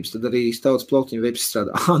atkarības, tad arī stāvs plauktiņu veips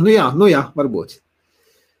strādā. Nu jā, varbūt.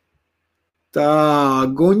 Tā,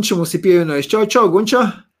 Gunča mums ir pievienojis. Čau, Gunča.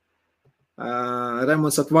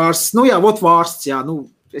 Raimonds saka vārsts. Nu jā, vot vārsts, jā, nu,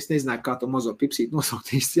 es nezināju, kā to mazo pipsīt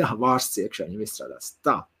nosauktīs. Jā, vārsts iekšā viņam izstrādās.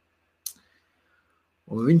 Tā.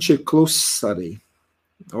 Un viņš ir kluss arī.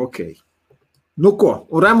 Ok. Nu ko,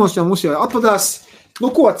 un Raimonds jau mums jau atpadās.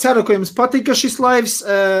 Nu ko, ceru, ka jums patika šis laivs.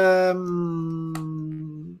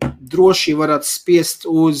 Droši varat spiest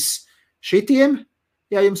uz šitiem,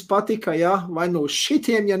 ja jums patika, jā. Vai no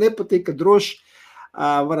šitiem, ja nepatika, droši.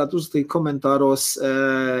 Varat uzstīt komentāros,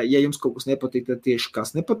 ja jums kaut kas nepatīk, tad tieši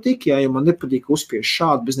kas nepatīk. Ja man nepatīk uzspiež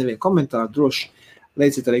šādu bez nevienu komentāru, droši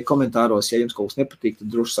leiciet arī komentāros, ja jums kaut kas nepatīk, tad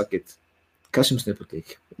droši sakiet, kas jums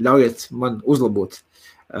nepatīk. Ļaujiet man uzlabot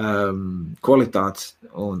kvalitāti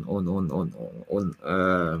un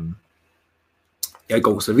ja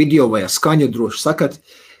kaut kas ar video vai ar skaņu, droši sakat.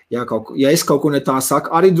 Ja es kaut ko ne tā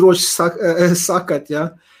saku, arī droši sakat,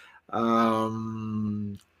 ja.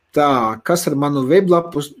 Tā, kas ar manu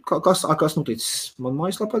weblapu, kas noticis? Man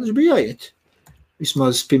mājaslapā taču bija jāiet.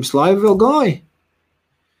 Vismaz pirms laiva vēl gāja.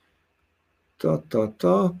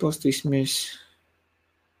 Tā, pastīsimies.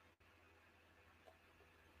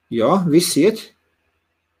 Jā, viss iet.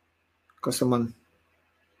 Kas ar man?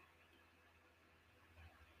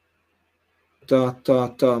 Tā.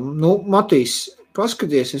 Nu, Matīs,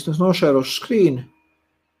 paskaties, es nošērošu skrīnu.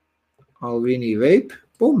 ALVINI Vape,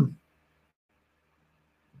 pum.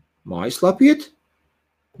 Mājaslapiet,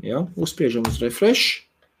 jā, uzspriežam uz refresh.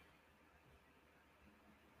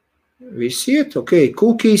 Viss iet, ok,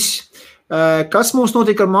 cookies. Kas mums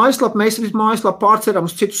notika ar mājaslapu? Mēs mājaslapu pārceram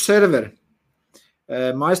uz citu serveri.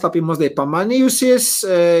 Mājaslapī mazliet pamainījusies,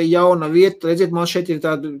 jauna vieta, redziet, man šeit ir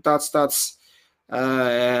tāds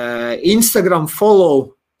Instagram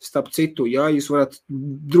follow, starp citu, ja, jūs varat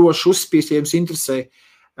droši uzspīst, ja jums interesē.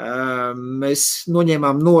 Mēs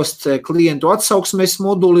noņēmām nost klientu atsauksmes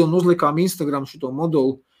moduli un uzlikām Instagram šito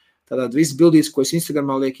moduli. Tātad viss bildītes, ko es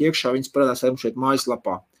Instagramā lieku iekšā, viņas parādās arī šeit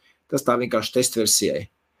mājaslapā. Tas tā vienkārši testversijai.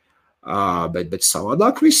 Bet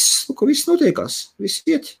savādāk viss notiekās, viss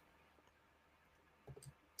iet.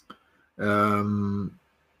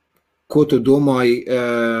 Ko tu domāji,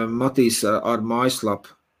 Matīs, ar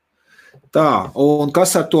mājaslapu? Tā, un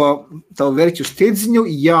kas ar to tavu vērķi uz tirdziņu?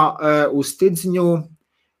 Jā, uz tirdziņu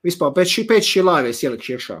vispār pēc šī laiva es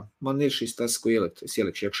ielikšu iekšā. Man ir šis tas, ko ielikt, es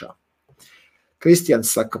ielikšu iekšā. Kristians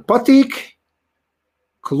saka, patīk,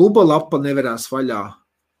 kluba lapa neverās vaļā.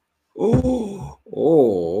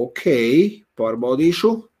 Ok,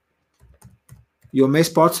 pārbaudīšu. Jo mēs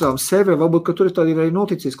pārcelām serveri, varbūt, ka tur ir tādi arī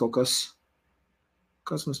noticis kaut kas.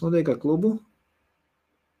 Kas mums notiek ar klubu?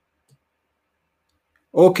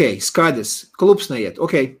 Ok, skaidrs, klubs neiet.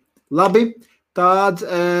 Ok, labi. Tad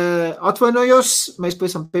atvainojos, mēs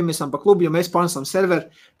piemēram pa klubu, jo mēs pārnesam serveri,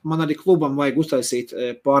 man arī klubam vajag uztaisīt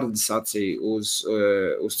pāradisāciju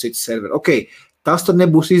uz citu serveri. Ok, tas tad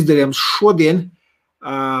nebūs izdarījams šodien.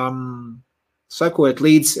 Sekojiet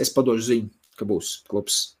līdz, es padošu ziņu, ka būs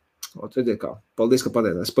klubs. Redziet kā, paldies, ka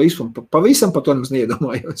pateicās. Pavisam par to nemaz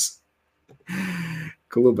neiedomājos.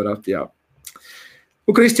 Kluba rati, jā.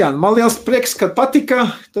 Kristiāna, man liels prieks, ka patika,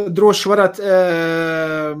 tad droši varat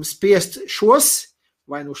spiest šos,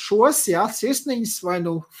 vai nu šos, jā, sirsniņas, vai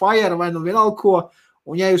nu fire, vai nu vienalga ko,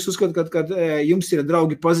 un ja jūs uzskatāt, kad jums ir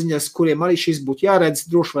draugi paziņas, kuriem arī šis būtu jāredz,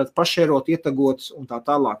 droši varat pašērot, ietagot un tā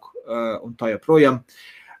tālāk, un tā joprojām.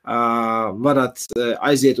 Varat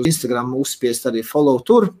aiziet uz Instagram, uzspiest arī follow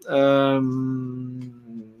tur.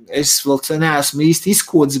 Es vēl neesmu īsti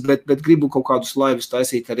izkodzis, bet gribu kaut kādus laivus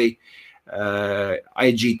taisīt arī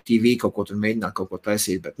IGTV kaut ko tur mēģināt kaut ko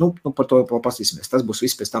taisīt, bet par to pasīsimies. Tas būs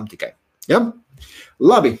viss pēc tam tikai. Ja?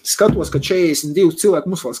 Labi, skatos, ka 42 cilvēki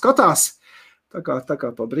mums vēl skatās. Tā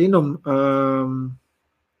kā pa brīnum.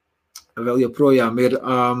 Vēl joprojām ir.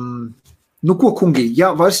 Ko, kungi,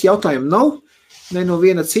 ja vairs jautājumu nav, ne no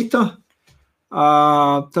viena cita,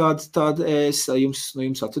 tad es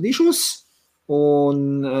jums atvadīšos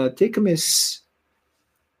un tiekamies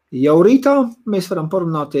jau rītā. Mēs varam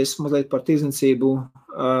parunāties mazliet par tirdzniecību,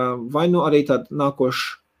 vai nu arī tad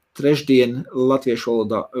nākošu trešdien latviešu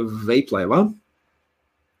valodā Vape laivā.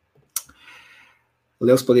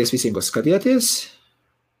 Liels paldies visiem, kas skatījāties.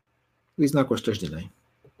 Līdz nākošu trešdienai.